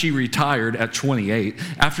 after she retired at 28,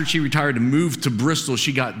 after she retired and moved to Bristol,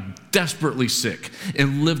 she got desperately sick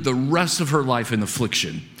and lived the rest of her life in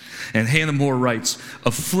affliction. And Hannah More writes,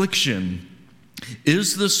 affliction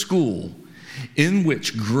is the school in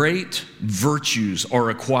which great virtues are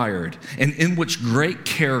acquired and in which great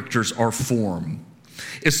characters are formed.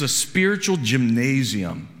 It's a spiritual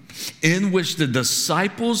gymnasium in which the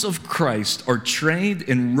disciples of Christ are trained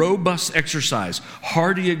in robust exercise,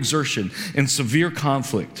 hardy exertion, and severe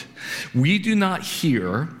conflict. We do not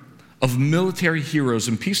hear of military heroes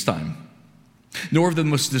in peacetime, nor of the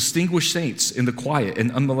most distinguished saints in the quiet and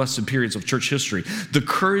unmolested periods of church history. The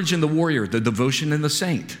courage in the warrior, the devotion in the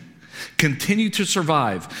saint, continue to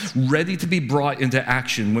survive, ready to be brought into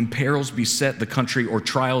action when perils beset the country or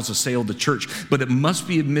trials assail the church. But it must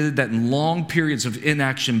be admitted that in long periods of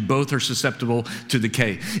inaction, both are susceptible to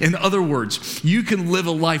decay. In other words, you can live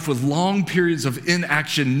a life with long periods of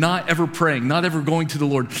inaction, not ever praying, not ever going to the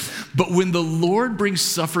Lord. But when the Lord brings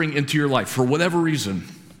suffering into your life, for whatever reason,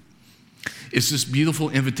 it's this beautiful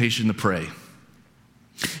invitation to pray,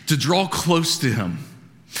 to draw close to him,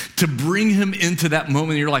 to bring him into that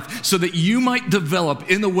moment in your life so that you might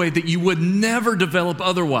develop in a way that you would never develop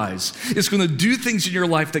otherwise. It's going to do things in your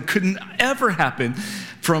life that couldn't ever happen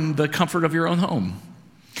from the comfort of your own home.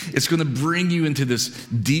 It's going to bring you into this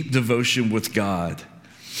deep devotion with God.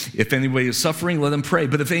 If anybody is suffering, let them pray.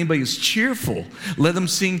 But if anybody is cheerful, let them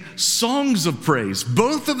sing songs of praise.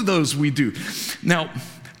 Both of those we do. Now,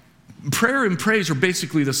 prayer and praise are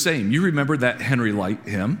basically the same. You remember that Henry Light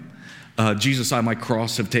hymn, Jesus, I my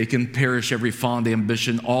cross have taken, perish every fond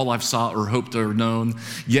ambition, all I've sought or hoped or known,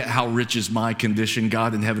 yet how rich is my condition,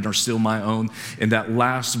 God and heaven are still my own. And that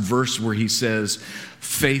last verse where he says,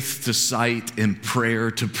 faith to sight and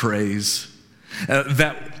prayer to praise.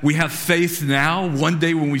 That we have faith now. One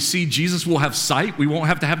day when we see Jesus, we'll have sight. We won't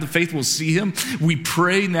have to have the faith. We'll see him. We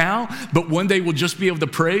pray now, but one day we'll just be able to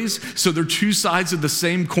praise. So they're two sides of the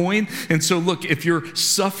same coin. And so look, if you're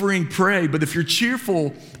suffering, pray. But if you're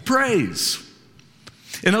cheerful, praise.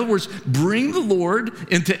 In other words, bring the Lord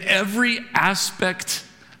into every aspect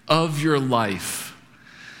of your life.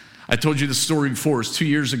 I told you this story before. It was 2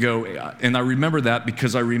 years ago. And I remember that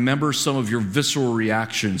because I remember some of your visceral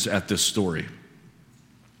reactions at this story.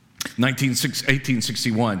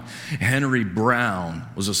 1861, Henry Brown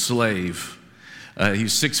was a slave.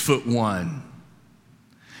 He's 6'1".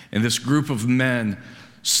 And this group of men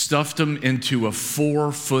stuffed him into a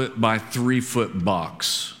 4-foot by 3-foot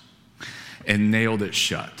box and nailed it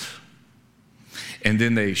shut. And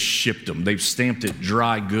then they shipped him. They stamped it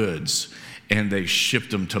dry goods and they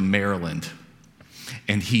shipped him to Maryland.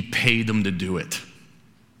 And he paid them to do it.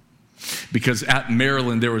 Because at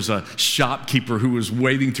Maryland, there was a shopkeeper who was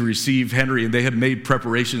waiting to receive Henry, and they had made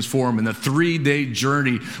preparations for him. And the 3-day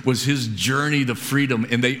journey was his journey to freedom.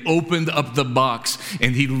 And they opened up the box,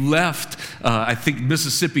 and he left, I think,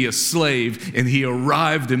 Mississippi a slave, and he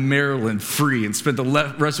arrived in Maryland free and spent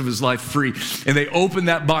the rest of his life free. And they opened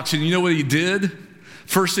that box, and you know what he did?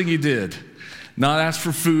 First thing he did, not ask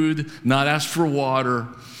for food, not ask for water.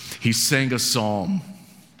 He sang a psalm.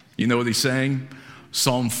 You know what he sang?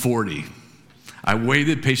 Psalm 40. I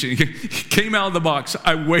waited patiently. He came out of the box.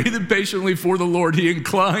 I waited patiently for the Lord. He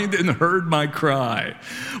inclined and heard my cry.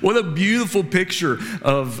 What a beautiful picture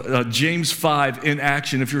of James 5 in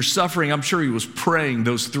action. If you're suffering, I'm sure he was praying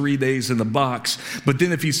those 3 days in the box. But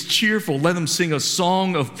then if he's cheerful, let him sing a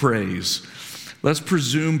song of praise. Let's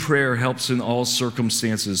presume prayer helps in all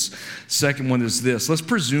circumstances. Second one is this. Let's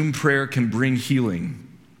presume prayer can bring healing.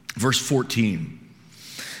 Verse 14.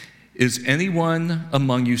 Is anyone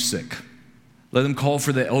among you sick? Let them call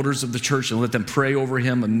for the elders of the church and let them pray over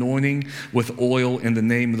him, anointing with oil in the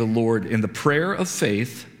name of the Lord. And the prayer of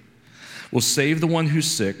faith will save the one who's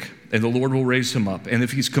sick, and the Lord will raise him up. And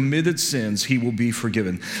if he's committed sins, he will be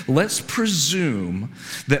forgiven. Let's presume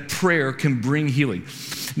that prayer can bring healing.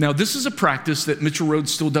 Now, this is a practice that Mitchell Road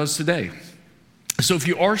still does today. So if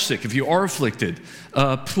you are sick, if you are afflicted,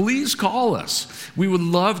 please call us. We would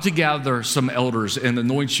love to gather some elders and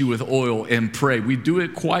anoint you with oil and pray. We do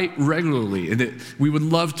it quite regularly, and we would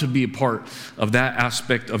love to be a part of that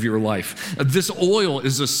aspect of your life. This oil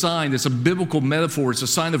is a sign, it's a biblical metaphor, it's a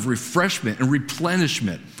sign of refreshment and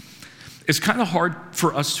replenishment. It's kind of hard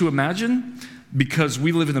for us to imagine because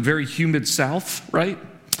we live in a very humid South, right?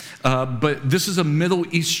 But this is a Middle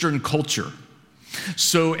Eastern culture.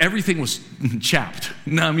 So everything was chapped.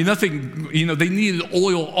 No, I mean, nothing, they needed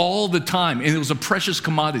oil all the time, and it was a precious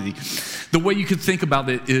commodity. The way you could think about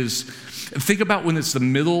it is, think about when it's the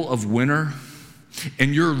middle of winter,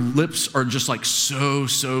 and your lips are just like so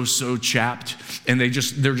chapped, and they're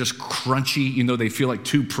just crunchy. They feel like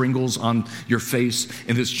 2 Pringles on your face,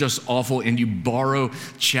 and it's just awful. And you borrow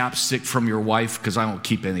chapstick from your wife, because I don't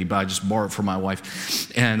keep any, but I just borrow it from my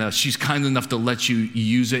wife. And she's kind enough to let you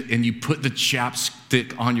use it, and you put the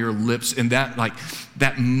chapstick on your lips, and that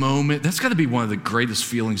moment, that's got to be one of the greatest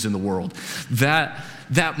feelings in the world.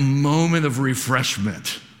 That moment of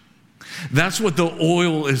refreshment. That's what the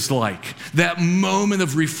oil is like. That moment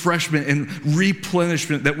of refreshment and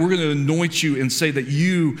replenishment that we're going to anoint you and say that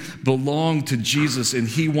you belong to Jesus and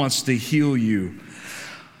he wants to heal you.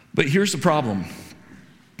 But here's the problem.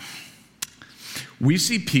 We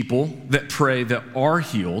see people that pray that are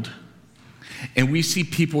healed, and we see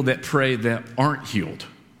people that pray that aren't healed.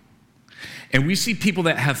 And we see people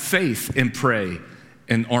that have faith and pray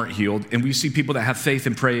and aren't healed, and we see people that have faith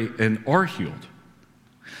and pray and are healed.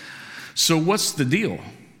 So what's the deal?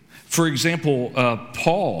 For example,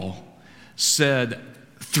 Paul said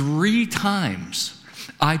 3 times,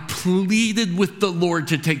 I pleaded with the Lord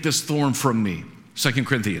to take this thorn from me. 2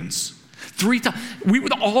 Corinthians. 3 times. We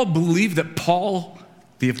would all believe that Paul,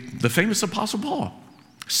 the famous Apostle Paul,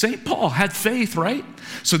 St. Paul had faith, right?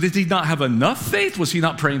 So did he not have enough faith? Was he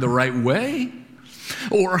not praying the right way?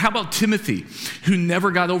 Or how about Timothy, who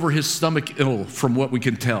never got over his stomach ill from what we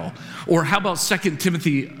can tell? Or how about 2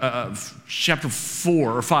 Timothy chapter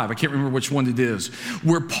 4 or 5, I can't remember which one it is,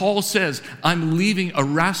 where Paul says, I'm leaving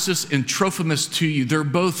Erastus and Trophimus to you. They're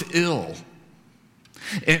both ill.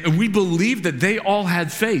 And we believe that they all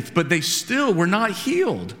had faith, but they still were not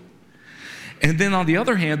healed. And then on the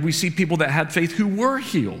other hand, we see people that had faith who were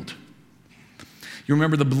healed. You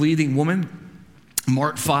remember the bleeding woman,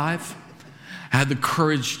 Mark 5? Had the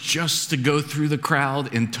courage just to go through the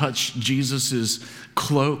crowd and touch Jesus's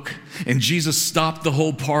cloak. And Jesus stopped the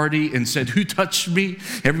whole party and said, who touched me?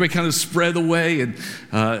 Everybody kind of spread away, and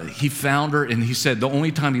he found her, and he said, the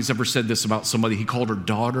only time he's ever said this about somebody, he called her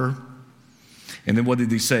daughter. And then what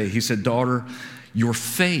did he say? He said, daughter, your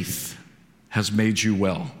faith has made you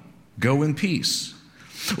well. Go in peace.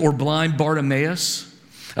 Or blind Bartimaeus.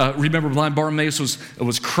 Remember, blind Bartimaeus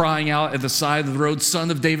was crying out at the side of the road, Son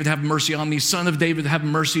of David, have mercy on me. Son of David, have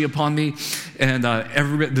mercy upon me. And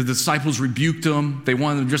the disciples rebuked him. They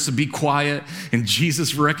wanted him just to be quiet. And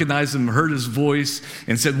Jesus recognized him, heard his voice,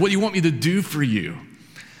 and said, what do you want me to do for you?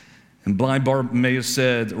 And blind Bartimaeus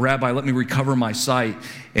said, Rabbi, let me recover my sight.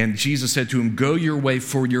 And Jesus said to him, go your way,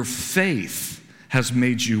 for your faith has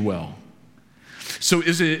made you well. So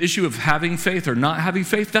is it an issue of having faith or not having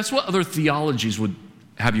faith? That's what other theologies would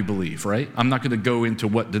have you believe, right? I'm not going to go into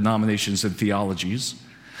what denominations and theologies,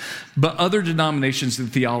 but other denominations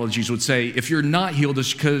and theologies would say if you're not healed,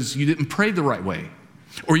 it's because you didn't pray the right way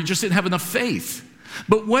or you just didn't have enough faith.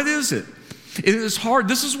 But what is it? It is hard.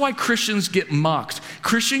 This is why Christians get mocked.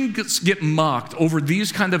 Christians get mocked over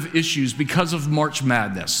these kind of issues because of March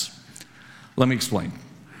Madness. Let me explain.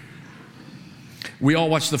 We all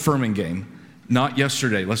watched the Furman game. Not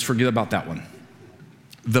yesterday. Let's forget about that one.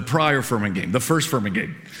 The prior Furman game, the first Furman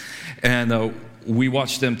game. And we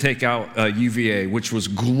watched them take out UVA, which was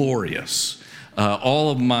glorious.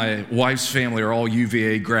 All of my wife's family are all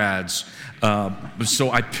UVA grads.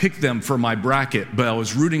 So I picked them for my bracket, but I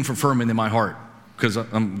was rooting for Furman in my heart because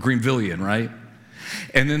I'm Greenvillian, right?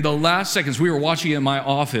 And in the last seconds, we were watching it in my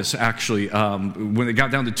office, actually. When it got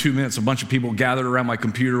down to 2 minutes, a bunch of people gathered around my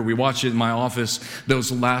computer. We watched it in my office, those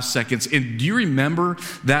last seconds. And do you remember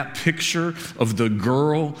that picture of the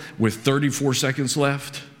girl with 34 seconds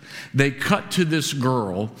left? They cut to this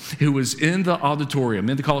girl who was in the auditorium,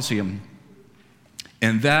 in the Coliseum,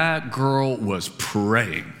 and that girl was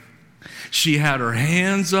praying. She had her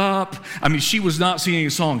hands up. I mean, she was not singing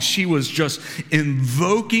songs. She was just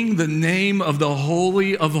invoking the name of the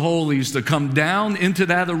Holy of Holies to come down into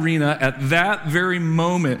that arena at that very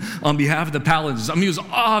moment on behalf of the Paladins. I mean, it was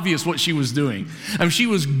obvious what she was doing. I mean, she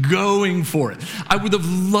was going for it. I would have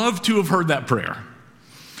loved to have heard that prayer.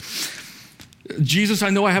 Jesus, I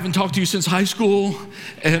know I haven't talked to you since high school,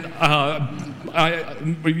 and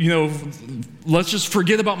let's just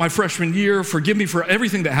forget about my freshman year. Forgive me for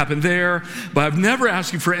everything that happened there, but I've never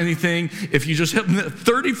asked you for anything. If you just have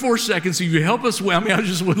 34 seconds, if you help us, I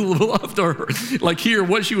just would love to hear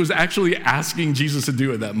what she was actually asking Jesus to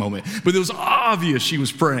do at that moment. But it was obvious she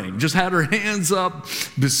was praying, just had her hands up,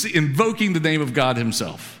 invoking the name of God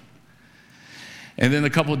himself. And then a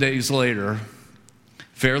couple of days later,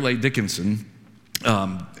 Fairleigh Dickinson,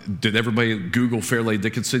 did everybody Google Fairleigh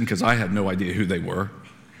Dickinson? Because I had no idea who they were.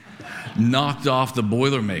 Knocked off the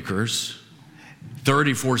Boilermakers.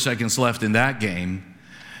 34 seconds left in that game.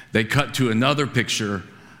 They cut to another picture.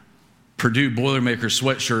 Purdue Boilermakers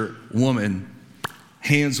sweatshirt woman,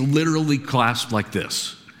 hands literally clasped like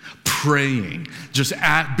this, praying, just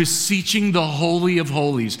beseeching the Holy of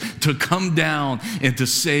Holies to come down and to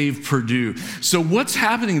save Purdue. So what's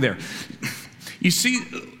happening there? You see,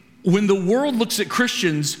 when the world looks at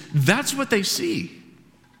Christians, that's what they see.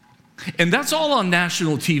 And that's all on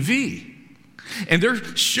national TV. And they're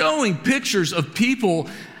showing pictures of people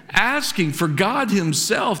asking for God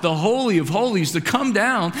himself, the Holy of Holies, to come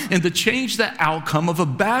down and to change the outcome of a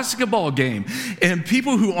basketball game. And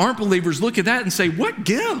people who aren't believers look at that and say, what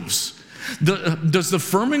gives? Does the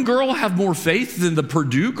Furman girl have more faith than the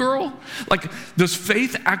Purdue girl? Does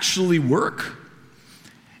faith actually work?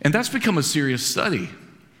 And that's become a serious study.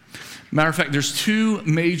 Matter of fact, there's two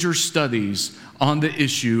major studies on the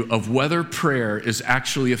issue of whether prayer is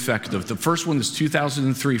actually effective. The first one is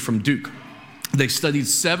 2003 from Duke. They studied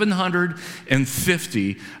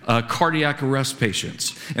 750 cardiac arrest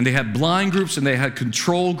patients. And they had blind groups and they had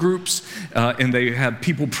control groups. And they had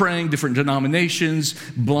people praying, different denominations,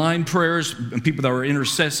 blind prayers, and people that were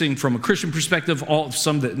intercessing from a Christian perspective,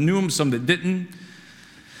 some that knew him, some that didn't.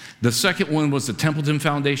 The second one was the Templeton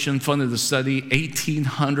Foundation funded the study,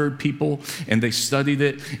 1,800 people, and they studied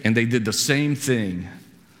it, and they did the same thing.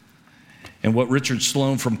 And what Richard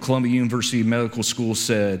Sloan from Columbia University Medical School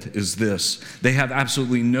said is this: they have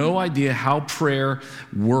absolutely no idea how prayer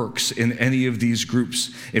works in any of these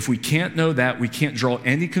groups. If we can't know that, we can't draw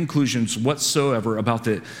any conclusions whatsoever about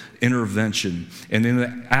the intervention. And in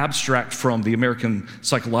the abstract from the American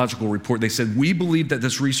Psychological Report, they said, we believe that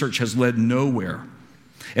this research has led nowhere,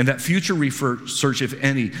 and that future research, if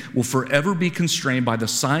any, will forever be constrained by the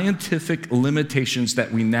scientific limitations that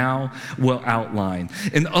we now will outline.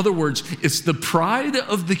 In other words, it's the pride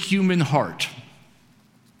of the human heart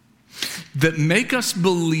that make us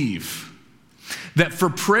believe that for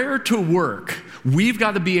prayer to work, we've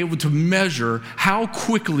got to be able to measure how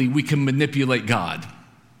quickly we can manipulate God,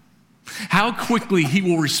 how quickly he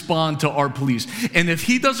will respond to our pleas. And if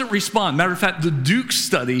he doesn't respond, matter of fact, the Duke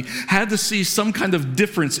study had to see some kind of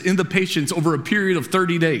difference in the patients over a period of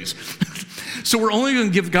 30 days. So we're only going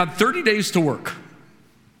to give God 30 days to work.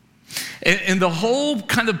 And the whole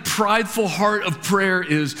kind of prideful heart of prayer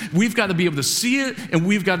is we've got to be able to see it and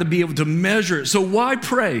we've got to be able to measure it. So why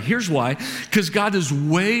pray? Here's why. Because God is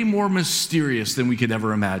way more mysterious than we could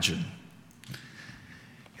ever imagine,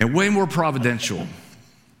 and way more providential,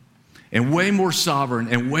 and way more sovereign,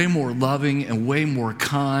 and way more loving, and way more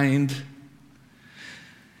kind.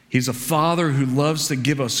 He's a Father who loves to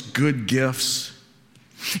give us good gifts.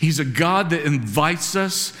 He's a God that invites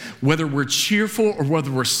us, whether we're cheerful or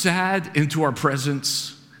whether we're sad, into our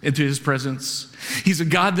presence, into his presence. He's a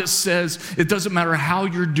God that says, it doesn't matter how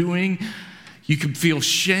you're doing. You can feel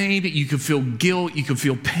shame, you can feel guilt, you can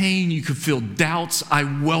feel pain, you can feel doubts. I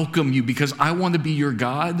welcome you because I want to be your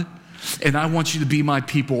God. And I want you to be my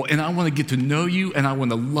people, and I want to get to know you, and I want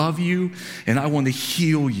to love you, and I want to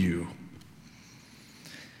heal you.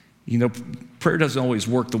 You know, prayer doesn't always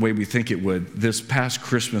work the way we think it would. This past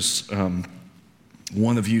Christmas,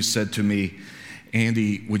 one of you said to me,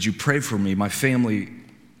 Andy, would you pray for me? My family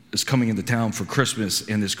is coming into town for Christmas,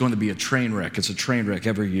 and it's going to be a train wreck. It's a train wreck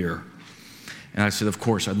every year. And I said, of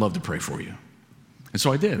course, I'd love to pray for you. And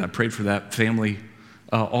so I did. I prayed for that family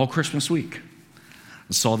all Christmas week.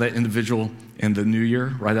 I saw that individual in the new year,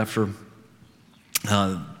 right after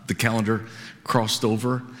the calendar crossed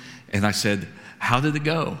over. And I said, how did it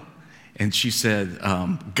go? And she said,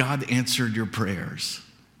 God answered your prayers.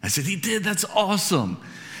 I said, he did? That's awesome.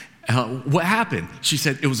 What happened? She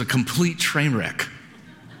said, it was a complete train wreck.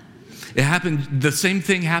 It happened, the same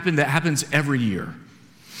thing happened that happens every year.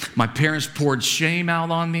 My parents poured shame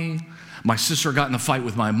out on me. My sister got in a fight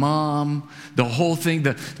with my mom. The whole thing,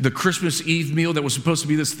 the Christmas Eve meal that was supposed to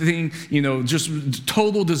be this thing, just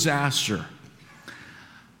total disaster.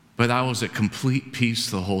 But I was at complete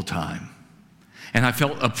peace the whole time. And I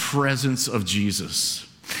felt a presence of Jesus.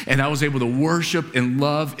 And I was able to worship and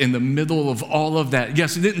love in the middle of all of that.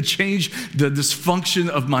 Yes, it didn't change the dysfunction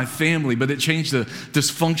of my family, but it changed the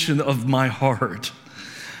dysfunction of my heart.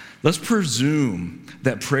 Let's presume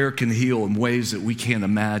that prayer can heal in ways that we can't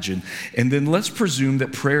imagine. And then let's presume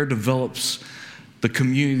that prayer develops the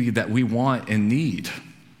community that we want and need.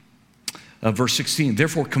 Verse 16,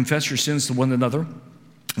 therefore confess your sins to one another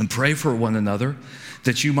and pray for one another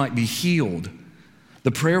that you might be healed.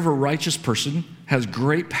 The prayer of a righteous person has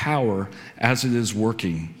great power as it is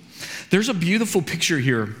working. There's a beautiful picture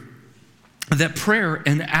here that prayer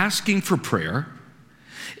and asking for prayer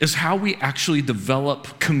is how we actually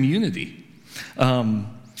develop community. And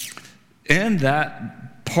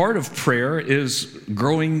that part of prayer is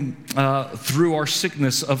growing through our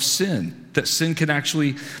sickness of sin, that sin can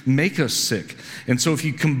actually make us sick. And so if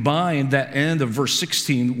you combine that end of verse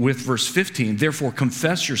 16 with verse 15, therefore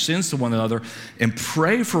confess your sins to one another and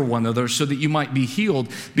pray for one another so that you might be healed,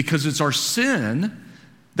 because it's our sin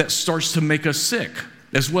that starts to make us sick,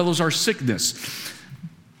 as well as our sickness.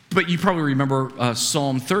 But you probably remember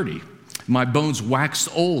Psalm 30. My bones waxed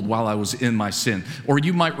old while I was in my sin. Or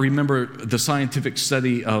you might remember the scientific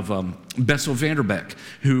study of Bessel van der Beek,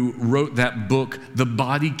 who wrote that book, The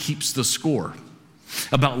Body Keeps the Score,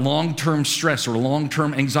 about long-term stress or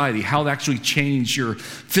long-term anxiety, how to actually change your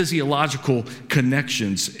physiological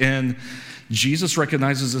connections. And Jesus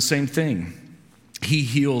recognizes the same thing. He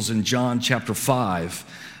heals in John chapter 5,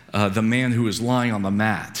 the man who is lying on the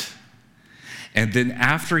mat. And then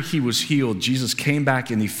after he was healed, Jesus came back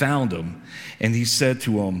and he found him. And he said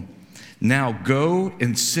to him, now go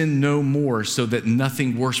and sin no more so that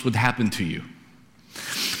nothing worse would happen to you.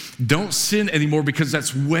 Don't sin anymore, because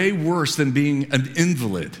that's way worse than being an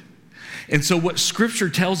invalid. And so what Scripture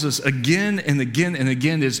tells us again and again and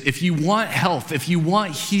again is, if you want health, if you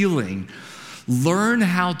want healing, learn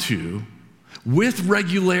how to, with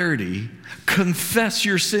regularity, confess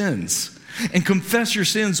your sins. And confess your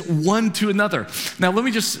sins one to another. Now, let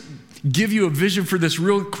me just give you a vision for this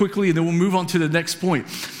real quickly, and then we'll move on to the next point.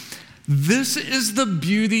 This is the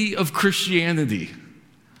beauty of Christianity.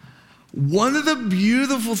 One of the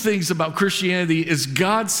beautiful things about Christianity is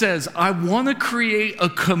God says, I want to create a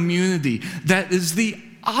community that is the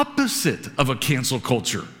opposite of a cancel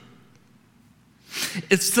culture.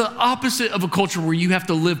 It's the opposite of a culture where you have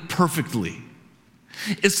to live perfectly.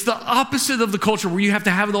 It's the opposite of the culture where you have to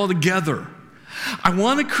have it all together. I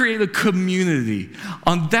want to create a community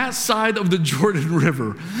on that side of the Jordan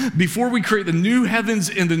River before we create the new heavens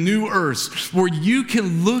and the new earth, where you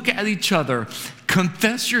can look at each other,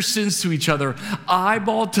 confess your sins to each other,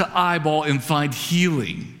 eyeball to eyeball, and find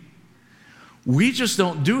healing. We just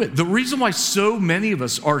don't do it. The reason why so many of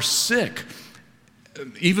us are sick,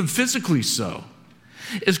 even physically so,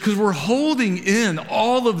 is because we're holding in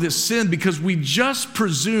all of this sin, because we just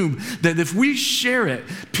presume that if we share it,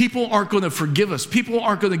 people aren't going to forgive us. People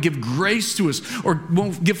aren't going to give grace to us or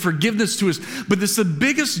won't give forgiveness to us. But it's the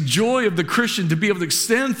biggest joy of the Christian to be able to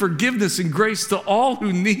extend forgiveness and grace to all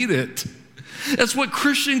who need it. That's what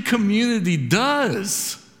Christian community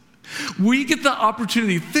does. We get the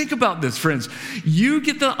opportunity, think about this, friends. You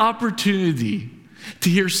get the opportunity to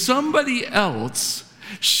hear somebody else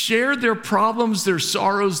share their problems, their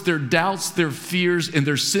sorrows, their doubts, their fears, and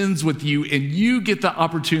their sins with you, and you get the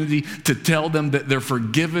opportunity to tell them that they're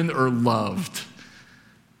forgiven or loved.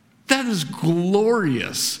 That is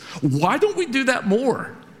glorious. Why don't we do that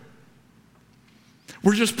more?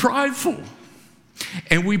 We're just prideful,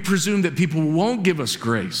 and we presume that people won't give us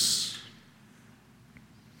grace.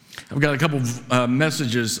 I've got a couple of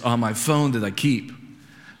messages on my phone that I keep.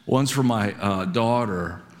 One's from my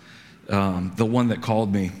daughter, the one that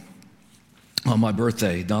called me on my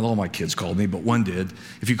birthday. Not all my kids called me, but one did.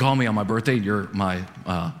 If you call me on my birthday, you're my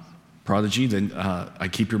prodigy, then I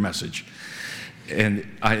keep your message. And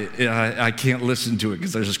I can't listen to it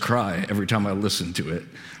because I just cry every time I listen to it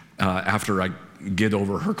after I get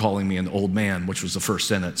over her calling me an old man, which was the first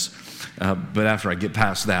sentence. But after I get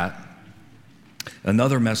past that,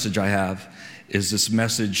 another message I have is this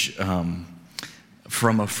message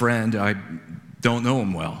from a friend. I don't know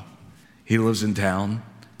him well. He lives in town,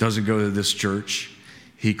 doesn't go to this church.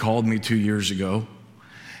 He called me 2 years ago,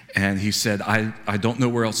 and he said, I don't know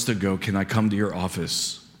where else to go. Can I come to your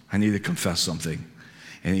office? I need to confess something.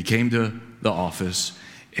 And he came to the office,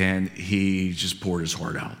 and he just poured his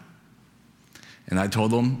heart out. And I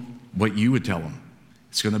told him what you would tell him.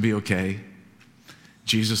 It's going to be okay.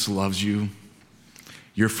 Jesus loves you.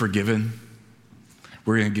 You're forgiven.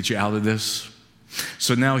 We're going to get you out of this.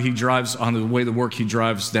 So now he drives, on the way to work, he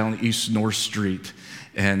drives down East North Street,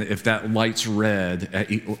 And if that light's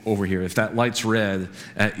red over here, if that light's red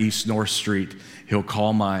at East North Street, he'll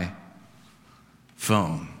call my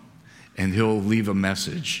phone and he'll leave a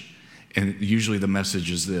message. And usually the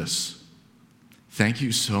message is this: thank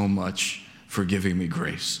you so much for giving me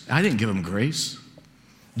grace. I didn't give him grace.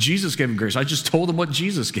 Jesus gave him grace. I just told him what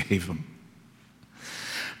Jesus gave him.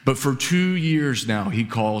 But for 2 years now, he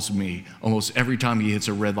calls me almost every time he hits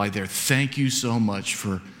a red light there. Thank you so much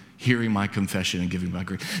for hearing my confession and giving my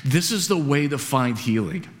grace. This is the way to find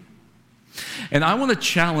healing. And I want to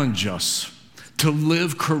challenge us to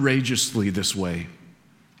live courageously this way.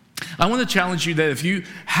 I want to challenge you that if you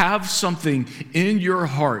have something in your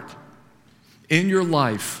heart, in your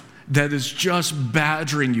life, that is just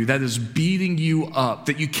badgering you, that is beating you up,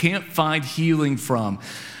 that you can't find healing from,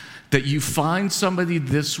 that you find somebody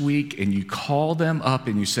this week and you call them up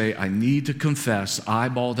and you say, I need to confess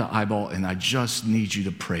eyeball to eyeball, and I just need you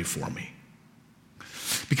to pray for me.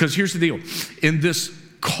 Because here's the deal. In this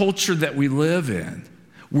culture that we live in,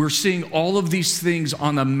 we're seeing all of these things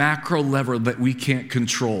on a macro level that we can't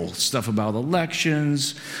control. Stuff about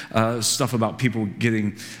elections, stuff about people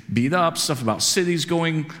getting beat up, stuff about cities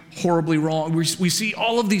going horribly wrong. We see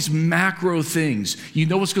all of these macro things. You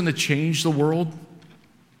know what's going to change the world?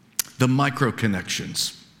 The micro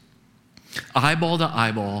connections. Eyeball to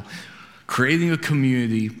eyeball, creating a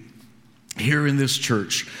community here in this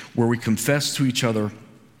church where we confess to each other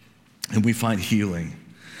and we find healing.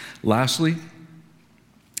 Lastly,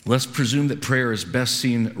 let's presume that prayer is best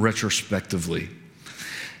seen retrospectively.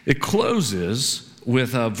 It closes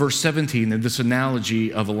with verse 17 and this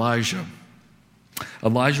analogy of Elijah.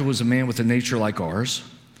 Elijah was a man with a nature like ours,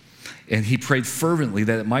 and he prayed fervently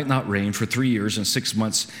that it might not rain for 3 years and 6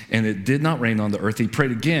 months, and it did not rain on the earth. He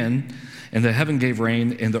prayed again, and the heaven gave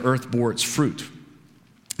rain, and the earth bore its fruit.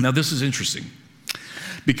 Now, this is interesting,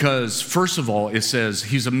 because first of all, it says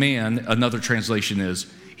he's a man. Another translation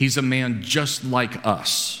is, he's a man just like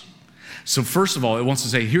us. So first of all, it wants to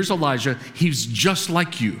say, here's Elijah. He's just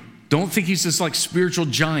like you. Don't think he's this like spiritual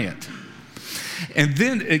giant. And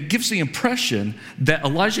then it gives the impression that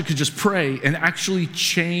Elijah could just pray and actually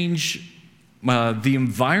change the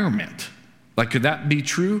environment. Like, could that be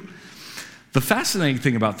true? The fascinating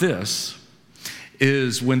thing about this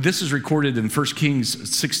is when this is recorded in 1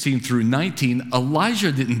 Kings 16 through 19,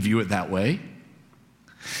 Elijah didn't view it that way.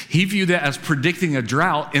 He viewed it as predicting a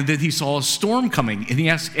drought, and then he saw a storm coming, and he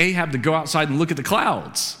asked Ahab to go outside and look at the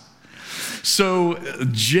clouds. So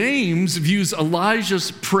James views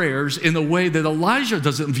Elijah's prayers in a way that Elijah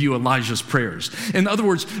doesn't view Elijah's prayers. In other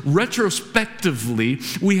words, retrospectively,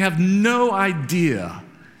 we have no idea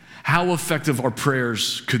how effective our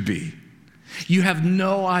prayers could be. You have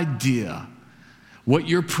no idea what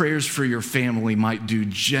your prayers for your family might do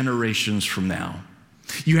generations from now.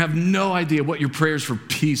 You have no idea what your prayers for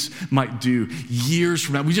peace might do years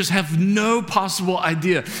from now. We just have no possible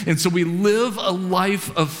idea. And so we live a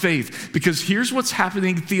life of faith, because here's what's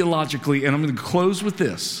happening theologically, and I'm going to close with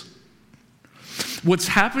this. What's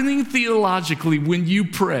happening theologically when you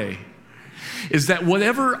pray is that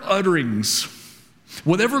whatever utterings,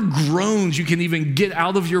 whatever groans you can even get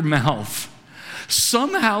out of your mouth,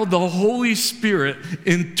 somehow the Holy Spirit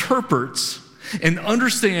interprets and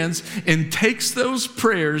understands and takes those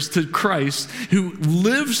prayers to Christ, who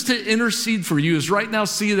lives to intercede for you, is right now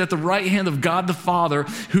seated at the right hand of God the Father,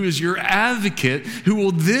 who is your advocate, who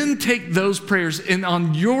will then take those prayers and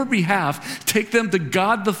on your behalf take them to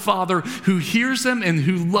God the Father, who hears them and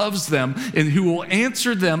who loves them and who will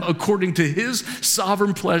answer them according to his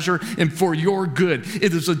sovereign pleasure and for your good.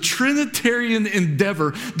 It is a Trinitarian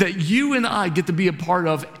endeavor that you and I get to be a part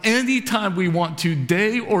of anytime we want to,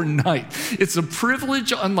 day or night. It's a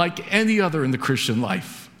privilege unlike any other in the Christian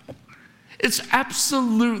life. It's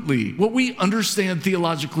absolutely, what we understand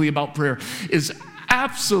theologically about prayer is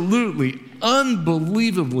absolutely,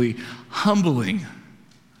 unbelievably humbling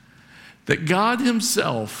that God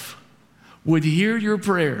himself would hear your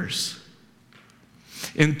prayers,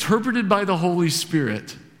 interpreted by the Holy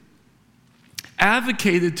Spirit,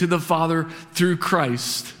 advocated to the Father through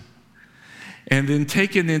Christ, and then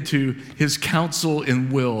taken into his counsel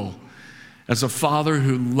and will as a Father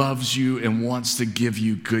who loves you and wants to give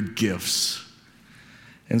you good gifts.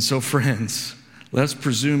 And so, friends, let's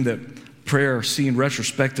presume that prayer seen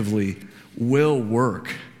retrospectively will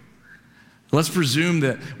work. Let's presume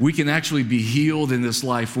that we can actually be healed in this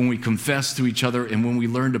life when we confess to each other and when we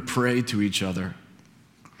learn to pray to each other.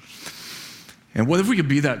 And what if we could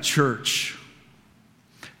be that church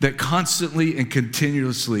that constantly and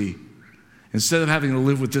continuously, instead of having to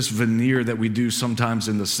live with this veneer that we do sometimes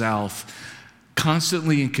in the South,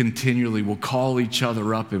 constantly and continually will call each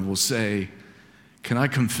other up and will say, can I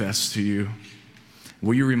confess to you?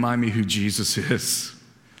 Will you remind me who Jesus is,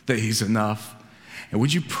 that he's enough? And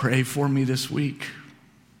would you pray for me this week?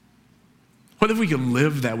 What if we could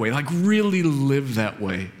live that way, like really live that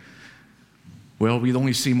way? Well, we'd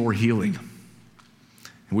only see more healing,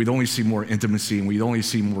 and we'd only see more intimacy, and we'd only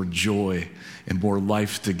see more joy and more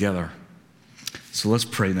life together. So let's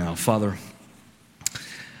pray now. Father,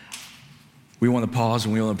 we want to pause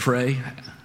and we want to pray.